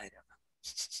 I don't know.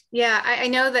 Yeah, I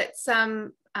know that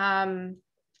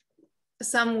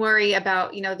some worry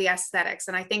about, you know, the aesthetics,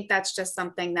 and I think that's just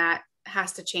something that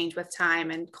has to change with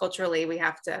time, and culturally we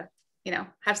have to, you know,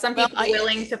 have some people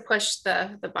willing to push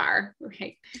the bar,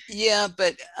 right? Yeah,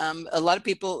 but a lot of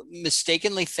people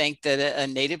mistakenly think that a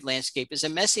native landscape is a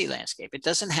messy landscape. It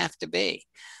doesn't have to be.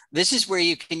 This is where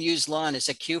you can use lawn as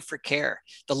a cue for care.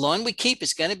 The lawn we keep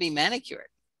is going to be manicured.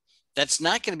 That's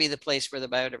not going to be the place where the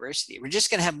biodiversity. We're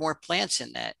just going to have more plants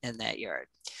in that yard.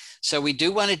 So we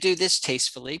do want to do this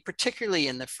tastefully, particularly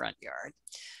in the front yard.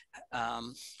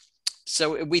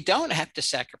 So we don't have to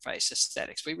sacrifice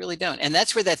aesthetics. We really don't. And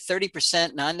that's where that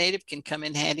 30% non-native can come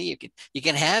in handy. You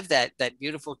can have that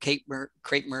beautiful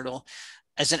crepe myrtle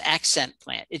as an accent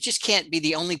plant. It just can't be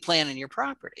the only plant on your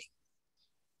property.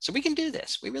 So we can do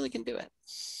this. We really can do it.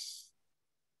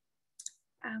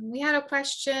 We had a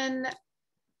question.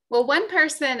 Well, one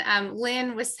person,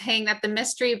 Lynn, was saying that the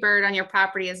mystery bird on your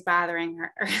property is bothering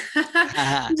her.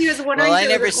 She was wondering. Well, I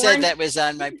never said that was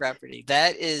on my property.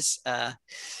 That is,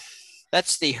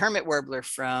 that's the hermit warbler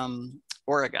from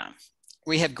Oregon.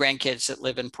 We have grandkids that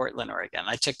live in Portland, Oregon.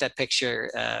 I took that picture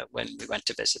when we went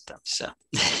to visit them. So,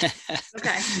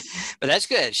 okay, but that's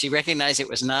good. She recognized it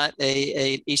was not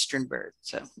a eastern bird.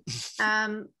 So,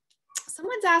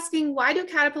 someone's asking, why do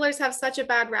caterpillars have such a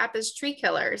bad rap as tree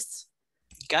killers?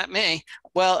 Got me.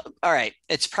 Well, all right.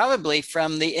 It's probably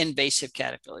from the invasive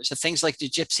caterpillars, the things like the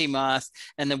gypsy moth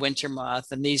and the winter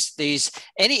moth, and these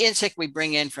any insect we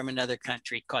bring in from another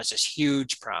country causes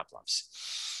huge problems.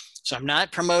 So I'm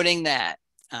not promoting that.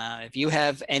 If you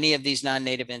have any of these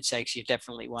non-native insects, you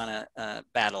definitely want to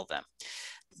battle them.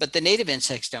 But the native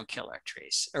insects don't kill our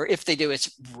trees, or if they do,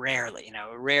 it's rarely,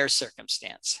 a rare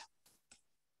circumstance.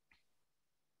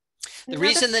 The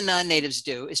reason the non-natives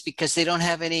do is because they don't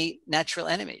have any natural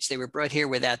enemies. They were brought here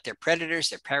without their predators,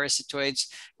 their parasitoids,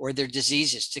 or their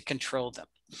diseases to control them.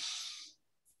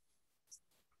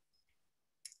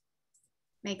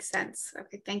 Makes sense.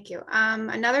 Okay, thank you.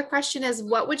 Another question is,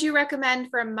 what would you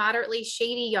recommend for a moderately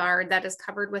shady yard that is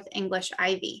covered with English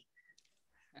ivy?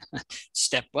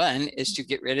 Step one is to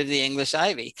get rid of the English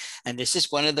ivy. And this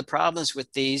is one of the problems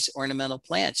with these ornamental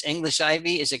plants. English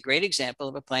ivy is a great example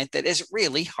of a plant that is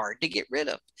really hard to get rid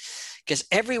of because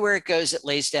everywhere it goes, it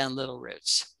lays down little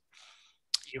roots.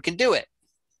 You can do it,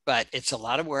 but it's a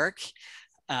lot of work.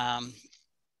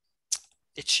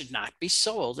 It should not be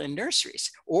sold in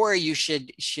nurseries, or you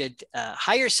should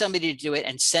hire somebody to do it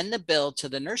and send the bill to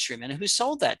the nurseryman who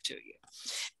sold that to you.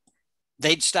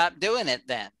 They'd stop doing it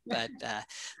then, but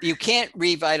you can't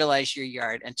revitalize your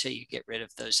yard until you get rid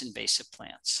of those invasive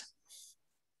plants.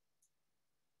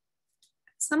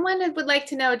 Someone would like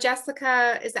to know,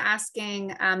 Jessica is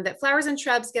asking that flowers and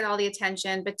shrubs get all the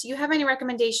attention, but do you have any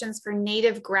recommendations for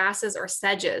native grasses or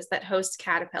sedges that host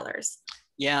caterpillars?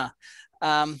 Yeah,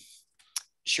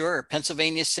 sure.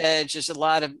 Pennsylvania sedge, there's a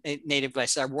lot of native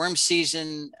grasses. Our warm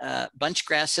season bunch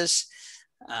grasses.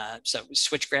 So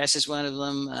switchgrass is one of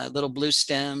them, little blue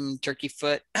stem, turkey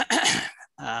foot.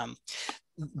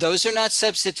 Those are not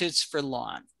substitutes for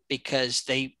lawn because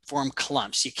they form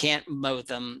clumps. You can't mow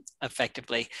them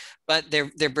effectively, but they're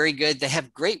very good. They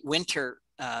have great winter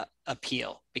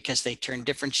appeal because they turn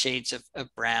different shades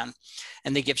of brown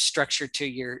and they give structure to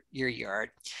your yard.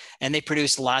 And they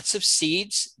produce lots of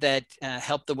seeds that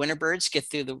help the winter birds get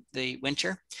through the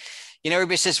winter.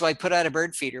 Everybody says, well, I put out a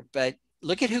bird feeder, but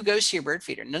look at who goes to your bird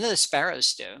feeder. None of the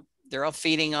sparrows do. They're all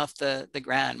feeding off the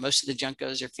ground. Most of the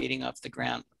juncos are feeding off the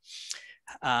ground.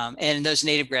 And those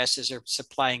native grasses are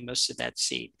supplying most of that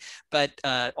seed. But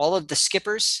all of the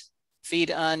skippers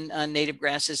feed on native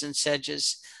grasses and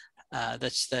sedges.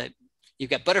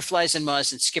 You've got butterflies and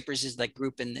moths, and skippers is that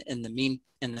group in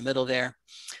the middle there.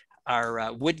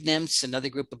 Our wood nymphs, another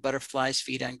group of butterflies,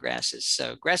 feed on grasses.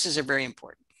 So grasses are very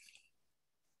important.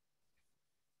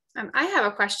 I have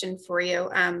a question for you.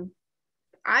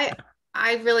 I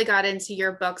really got into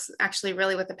your books actually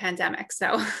really with the pandemic.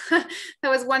 So that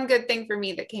was one good thing for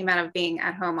me that came out of being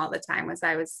at home all the time was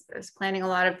I was planting a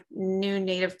lot of new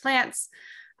native plants.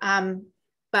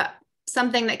 But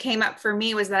something that came up for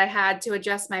me was that I had to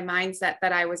adjust my mindset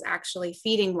that I was actually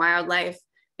feeding wildlife,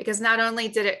 because not only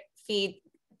did it feed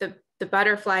the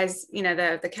butterflies,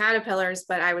 the caterpillars,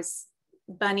 but I was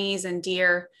bunnies and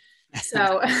deer.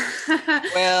 So,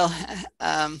 well,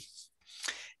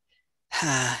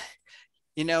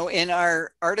 in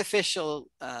our artificial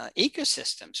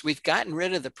ecosystems, we've gotten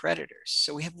rid of the predators.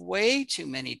 So we have way too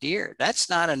many deer. That's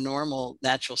not a normal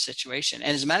natural situation.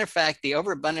 And as a matter of fact, the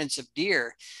overabundance of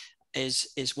deer is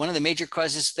one of the major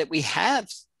causes that we have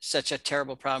such a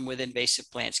terrible problem with invasive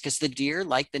plants, because the deer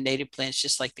like the native plants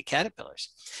just like the caterpillars.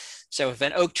 So if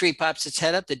an oak tree pops its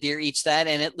head up, the deer eats that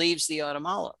and it leaves the autumn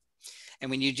olive. And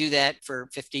when you do that for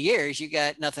 50 years, you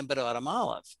got nothing but autumn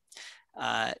olive.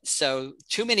 So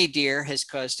too many deer has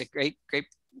caused a great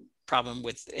problem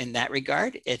in that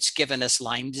regard. It's given us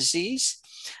Lyme disease.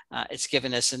 It's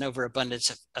given us an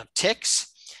overabundance of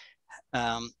ticks.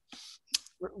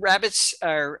 Rabbits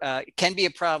can be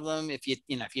a problem if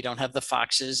you don't have the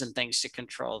foxes and things to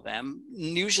control them.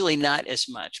 Usually not as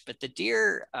much, but the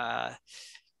deer,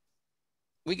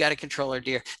 we got to control our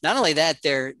deer. Not only that,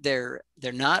 they're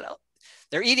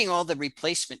eating all the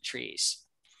replacement trees.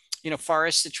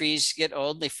 Forests, the trees get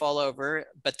old, they fall over,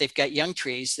 but they've got young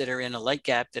trees that are in a light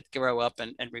gap that grow up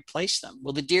and replace them.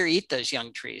 Well, the deer eat those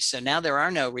young trees. So now there are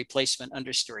no replacement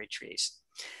understory trees.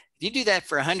 If you do that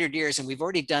for 100 years, and we've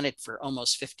already done it for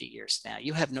almost 50 years now,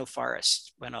 you have no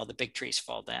forest when all the big trees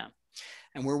fall down.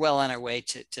 And we're well on our way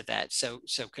to that. So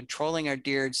controlling our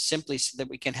deer simply so that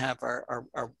we can have our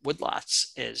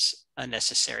woodlots is a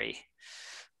necessary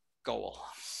goal.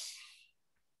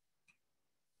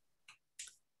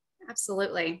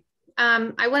 Absolutely.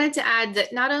 I wanted to add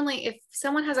that not only if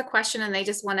someone has a question and they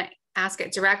just want to ask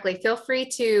it directly, feel free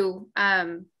to,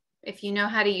 if you know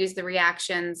how to use the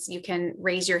reactions, you can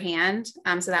raise your hand.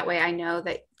 So that way I know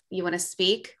that you want to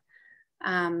speak.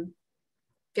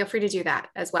 Feel free to do that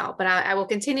as well. But I will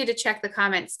continue to check the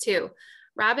comments too.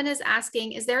 Robin is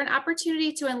asking, is there an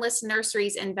opportunity to enlist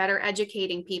nurseries in better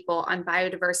educating people on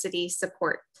biodiversity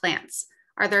support plants?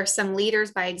 Are there some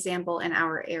leaders by example in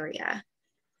our area?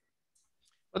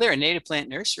 Well, there are native plant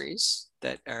nurseries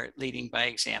that are leading by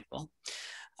example.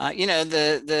 You know,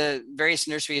 the various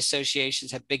nursery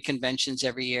associations have big conventions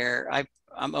every year.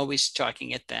 I'm always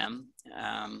talking at them.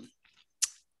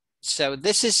 So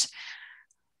this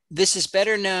is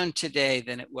better known today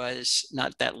than it was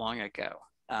not that long ago.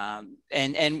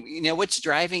 And you know, what's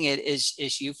driving it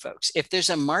is you folks. If there's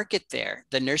a market there,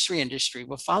 the nursery industry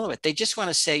will follow it. They just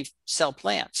want to sell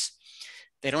plants.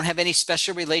 They don't have any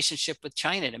special relationship with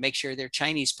China to make sure they're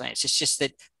Chinese plants. It's just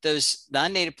that those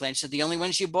non-native plants are the only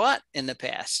ones you bought in the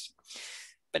past.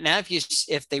 But now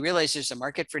if they realize there's a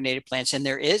market for native plants, and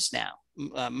there is now,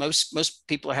 most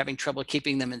people are having trouble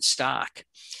keeping them in stock.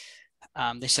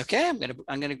 They say, okay,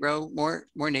 I'm gonna grow more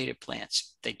native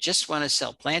plants. They just want to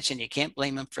sell plants, and you can't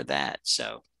blame them for that.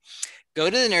 So go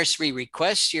to the nursery,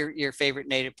 request your favorite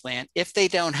native plant. If they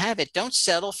don't have it, don't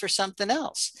settle for something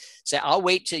else. Say, I'll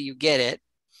wait till you get it.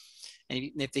 And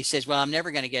if they says, well, I'm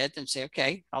never going to get it, then say,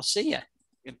 okay, I'll see you.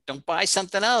 Don't buy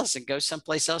something else and go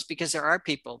someplace else, because there are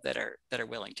people that are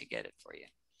willing to get it for you.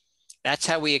 That's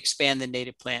how we expand the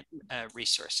native plant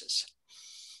resources.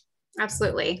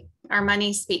 Absolutely. Our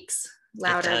money speaks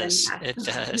louder than that. It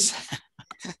does.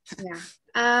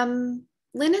 Yeah.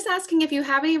 Lynn is asking if you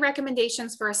have any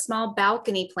recommendations for a small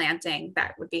balcony planting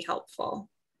that would be helpful.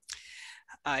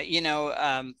 You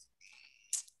know,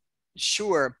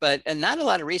 sure, but not a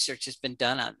lot of research has been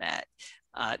done on that.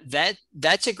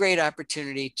 That's a great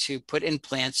opportunity to put in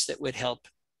plants that would help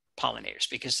pollinators,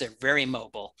 because they're very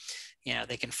mobile. You know,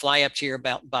 they can fly up to your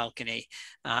balcony.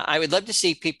 I would love to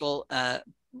see people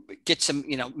get some,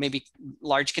 you know, maybe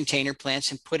large container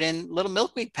plants and put in little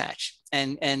milkweed patch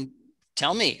and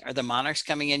tell me, are the monarchs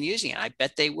coming in using it? I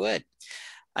bet they would.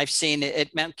 I've seen it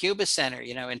at Mount Cuba Center,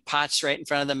 you know, in pots right in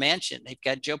front of the mansion. They've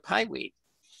got Joe Pye weed.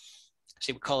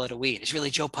 So we call it a weed. It's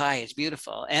really Joe Pye. It's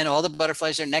beautiful. And all the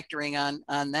butterflies are nectaring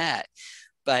on that.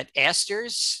 But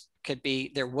asters could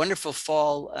be, they're wonderful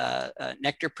fall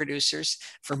nectar producers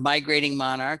for migrating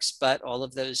monarchs, but all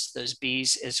of those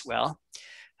bees as well.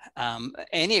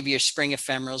 Any of your spring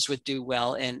ephemerals would do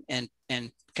well in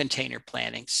container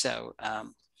planting. So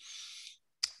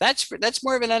that's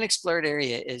more of an unexplored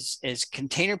area, is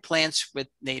container plants with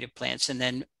native plants, and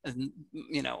then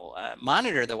you know,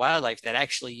 monitor the wildlife that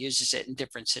actually uses it in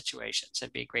different situations.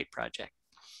 That'd be a great project.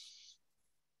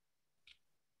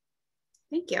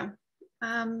 Thank you.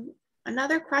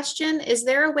 Another question, is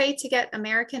there a way to get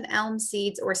American elm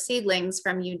seeds or seedlings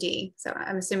from UD? So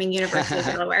I'm assuming University of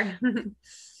Delaware.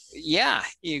 Yeah,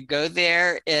 you go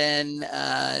there in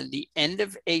the end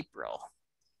of April.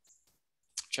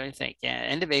 Trying to think, yeah,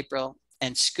 end of April,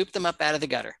 and scoop them up out of the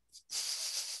gutter.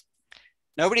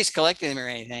 Nobody's collecting them or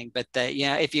anything, but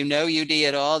yeah, if you know UD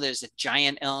at all, there's a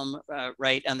giant elm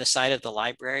right on the side of the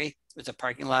library with a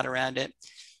parking lot around it.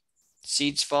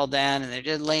 Seeds fall down and they're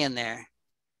just laying there.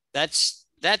 That's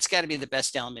got to be the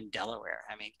best elm in Delaware.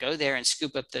 I mean, go there and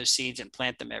scoop up those seeds and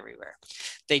plant them everywhere.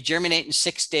 They germinate in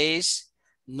 6 days,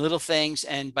 little things,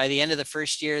 and by the end of the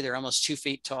first year, they're almost 2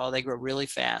 feet tall. They grow really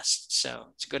fast, so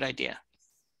it's a good idea.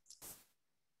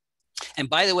 And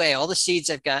by the way, all the seeds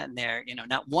I've gotten there, you know,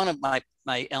 not one of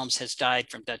my elms has died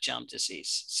from Dutch elm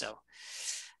disease. So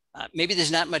maybe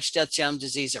there's not much Dutch elm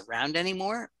disease around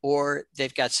anymore, or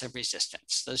they've got some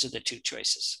resistance. Those are the 2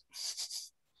 choices.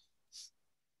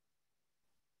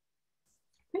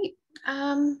 Great.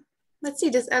 Let's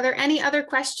see, are there any other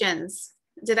questions?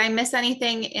 Did I miss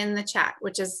anything in the chat,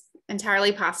 which is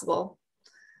entirely possible,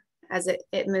 as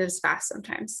it moves fast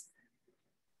sometimes.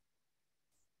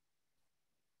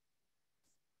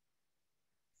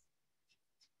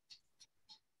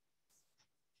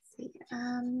 Let's see.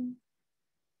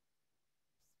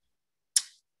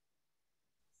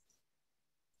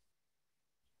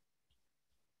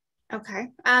 Okay,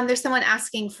 there's someone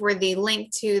asking for the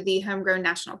link to the Homegrown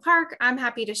National Park. I'm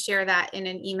happy to share that in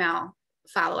an email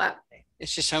follow-up.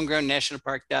 It's just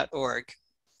homegrownnationalpark.org,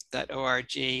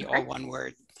 .org, all one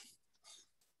word.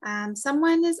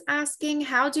 Someone is asking,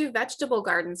 how do vegetable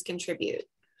gardens contribute?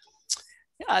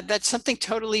 That's something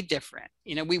totally different.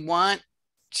 You know, we want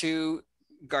to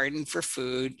garden for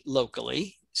food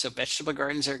locally. So vegetable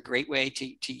gardens are a great way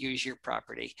to use your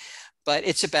property, but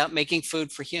it's about making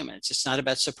food for humans. It's not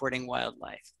about supporting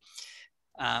wildlife.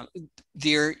 Um,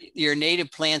 your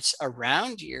native plants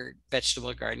around your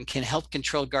vegetable garden can help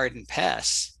control garden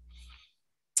pests.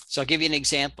 So I'll give you an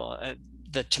example.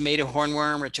 The tomato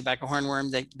hornworm or tobacco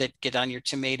hornworm that get on your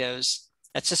tomatoes,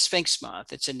 that's a sphinx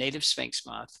moth. It's a native sphinx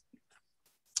moth.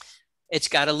 It's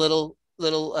got a little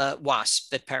wasp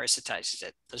that parasitizes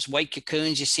it. Those white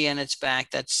cocoons you see on its back,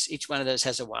 that's each one of those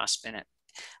has a wasp in it.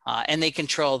 And they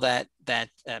control that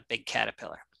big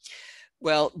caterpillar.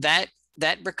 Well, that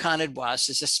braconid wasp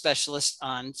is a specialist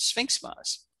on sphinx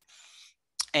moths,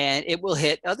 and it will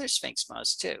hit other sphinx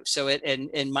moths too. So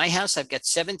in my house, I've got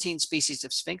 17 species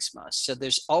of sphinx moths. So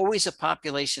there's always a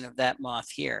population of that moth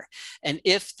here. And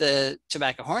if the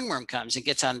tobacco hornworm comes and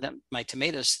gets on my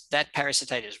tomatoes, that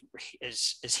parasite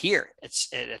is here.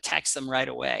 It attacks them right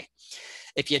away.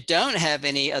 If you don't have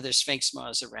any other sphinx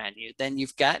moths around you, then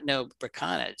you've got no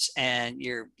braconids, and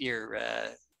your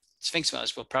sphinx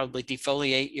moths will probably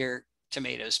defoliate your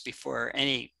tomatoes before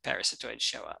any parasitoids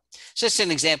show up. So it's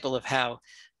an example of how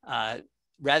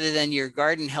rather than your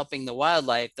garden helping the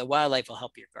wildlife will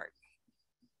help your garden.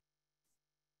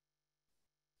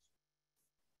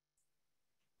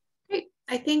 Great.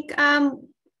 I think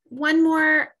one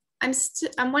more,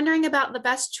 I'm wondering about the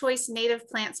best choice native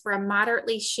plants for a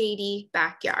moderately shady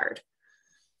backyard.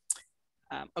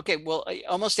 Okay, well,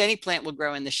 almost any plant will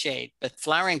grow in the shade, but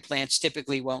flowering plants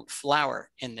typically won't flower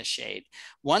in the shade.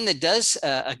 One that does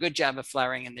a good job of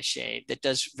flowering in the shade, that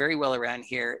does very well around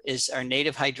here, is our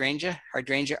native hydrangea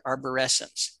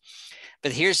arborescens.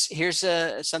 But here's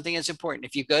something that's important.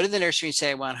 If you go to the nursery and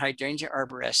say, I want hydrangea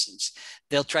arborescens,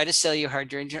 they'll try to sell you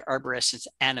hydrangea arborescens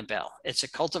Annabelle. It's a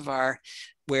cultivar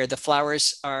where the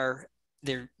flowers are,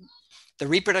 the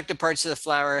reproductive parts of the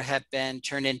flower have been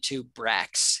turned into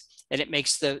bracts, and it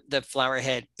makes the flower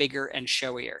head bigger and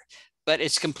showier, but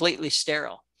it's completely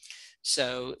sterile.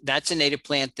 So that's a native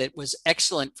plant that was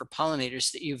excellent for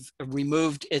pollinators, that you've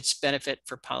removed its benefit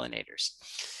for pollinators.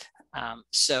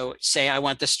 So say I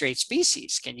want the straight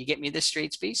species. Can you get me the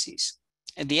straight species?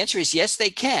 And the answer is yes, they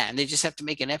can. They just have to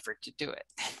make an effort to do it.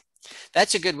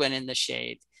 That's a good one in the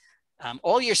shade.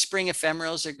 All your spring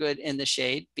ephemerals are good in the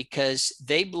shade because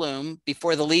they bloom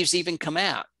before the leaves even come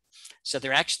out. So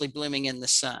they're actually blooming in the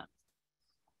sun.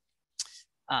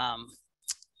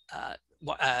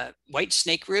 White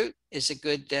snake root is a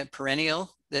good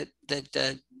perennial that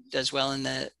does well in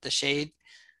the shade.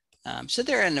 So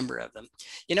there are a number of them.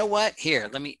 You know what? Here,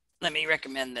 let me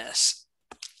recommend this.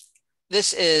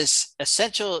 This is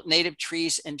Essential Native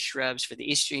Trees and Shrubs for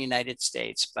the Eastern United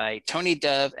States by Tony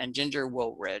Dove and Ginger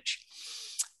Woolridge.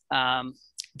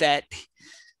 That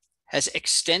has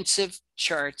extensive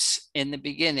charts in the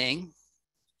beginning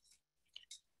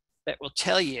that will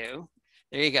tell you,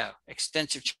 there you go,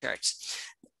 extensive charts.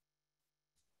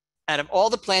 Out of all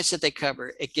the plants that they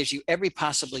cover, it gives you every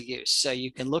possible use. So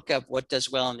you can look up what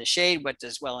does well in the shade, what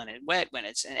does well in it wet, when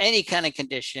it's in any kind of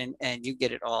condition, and you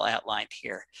get it all outlined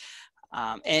here.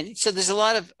 And so there's a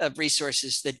lot of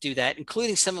resources that do that,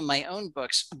 including some of my own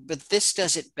books, but this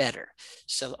does it better.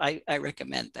 So I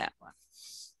recommend that one.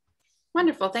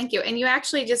 Wonderful, thank you. And you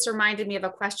actually just reminded me of a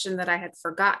question that I had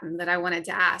forgotten that I wanted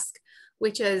to ask,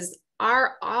 which is,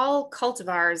 are all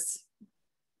cultivars,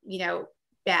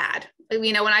 bad?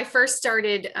 When I first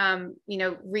started,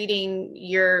 reading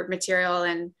your material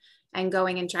and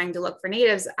going and trying to look for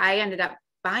natives, I ended up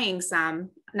buying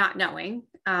some, not knowing,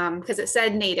 because it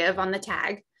said native on the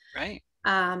tag. Right.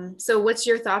 So what's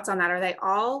your thoughts on that? Are they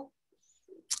all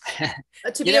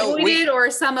to be avoided, or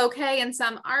some okay and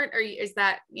some aren't? Or is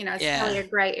that, it's probably a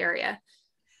gray area?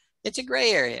 It's a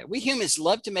gray area. We humans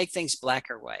love to make things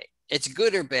black or white. It's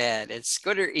good or bad. It's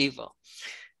good or evil.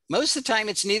 Most of the time,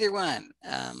 it's neither one.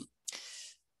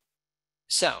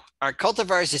 So are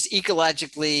cultivars as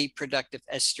ecologically productive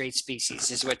as straight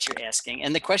species is what you're asking.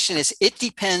 And the question is, it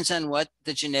depends on what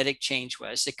the genetic change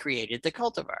was that created the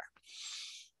cultivar.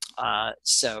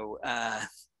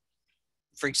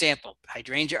 For example,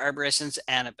 Hydrangea arborescens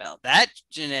Annabelle, that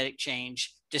genetic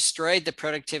change destroyed the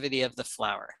productivity of the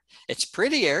flower. It's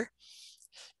prettier.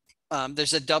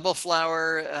 There's a double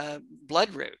flower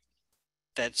bloodroot.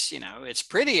 That's, it's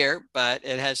prettier, but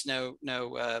it has no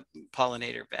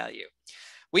pollinator value.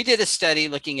 We did a study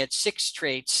looking at 6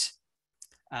 traits,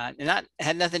 had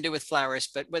nothing to do with flowers,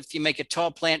 but if you make a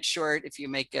tall plant short, if you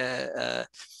make a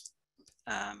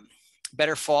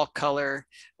better fall color,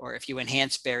 or if you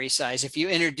enhance berry size, if you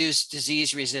introduce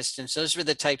disease resistance, those were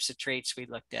the types of traits we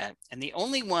looked at. And the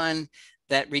only one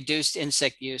that reduced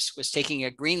insect use was taking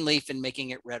a green leaf and making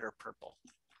it red or purple,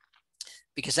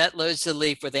 because that loads the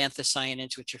leaf with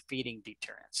anthocyanins, which are feeding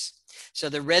deterrents. So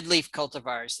the red leaf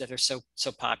cultivars that are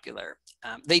so popular,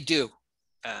 they do.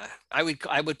 I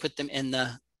would put them in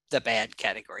the bad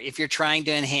category if you're trying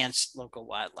to enhance local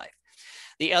wildlife.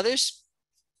 The others,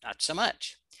 not so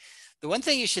much. The one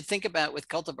thing you should think about with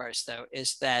cultivars, though,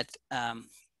 is that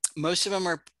most of them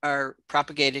are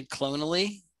propagated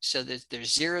clonally, so that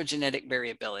there's zero genetic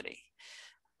variability.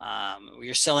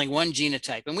 You're selling one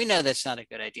genotype, and we know that's not a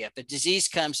good idea. If a disease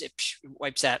comes, it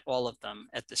wipes out all of them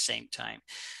at the same time.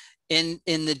 In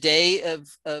the day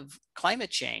of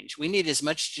climate change, we need as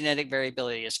much genetic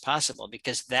variability as possible,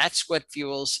 because that's what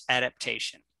fuels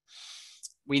adaptation.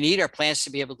 We need our plants to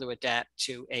be able to adapt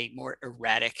to a more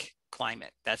erratic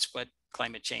climate. That's what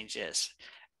climate change is.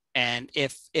 And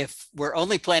if we're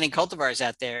only planting cultivars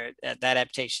out there, that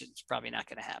adaptation is probably not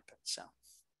going to happen. So.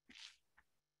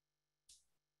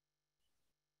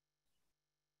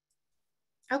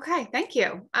 Okay, thank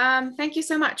you. Thank you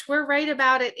so much. We're right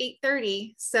about at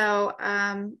 8:30. So,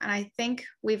 and I think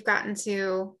we've gotten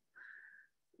to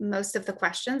most of the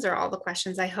questions, or all the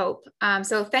questions, I hope.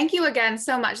 So thank you again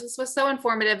so much. This was so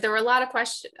informative. There were a lot of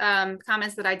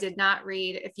comments that I did not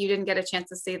read. If you didn't get a chance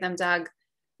to see them, Doug,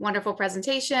 wonderful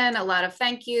presentation, a lot of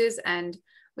thank yous, and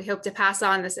we hope to pass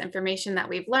on this information that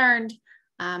we've learned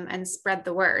and spread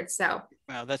the word. So.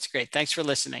 Well, that's great. Thanks for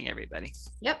listening, everybody.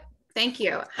 Yep. Thank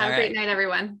you. Have a great night,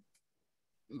 everyone.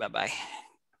 Bye-bye.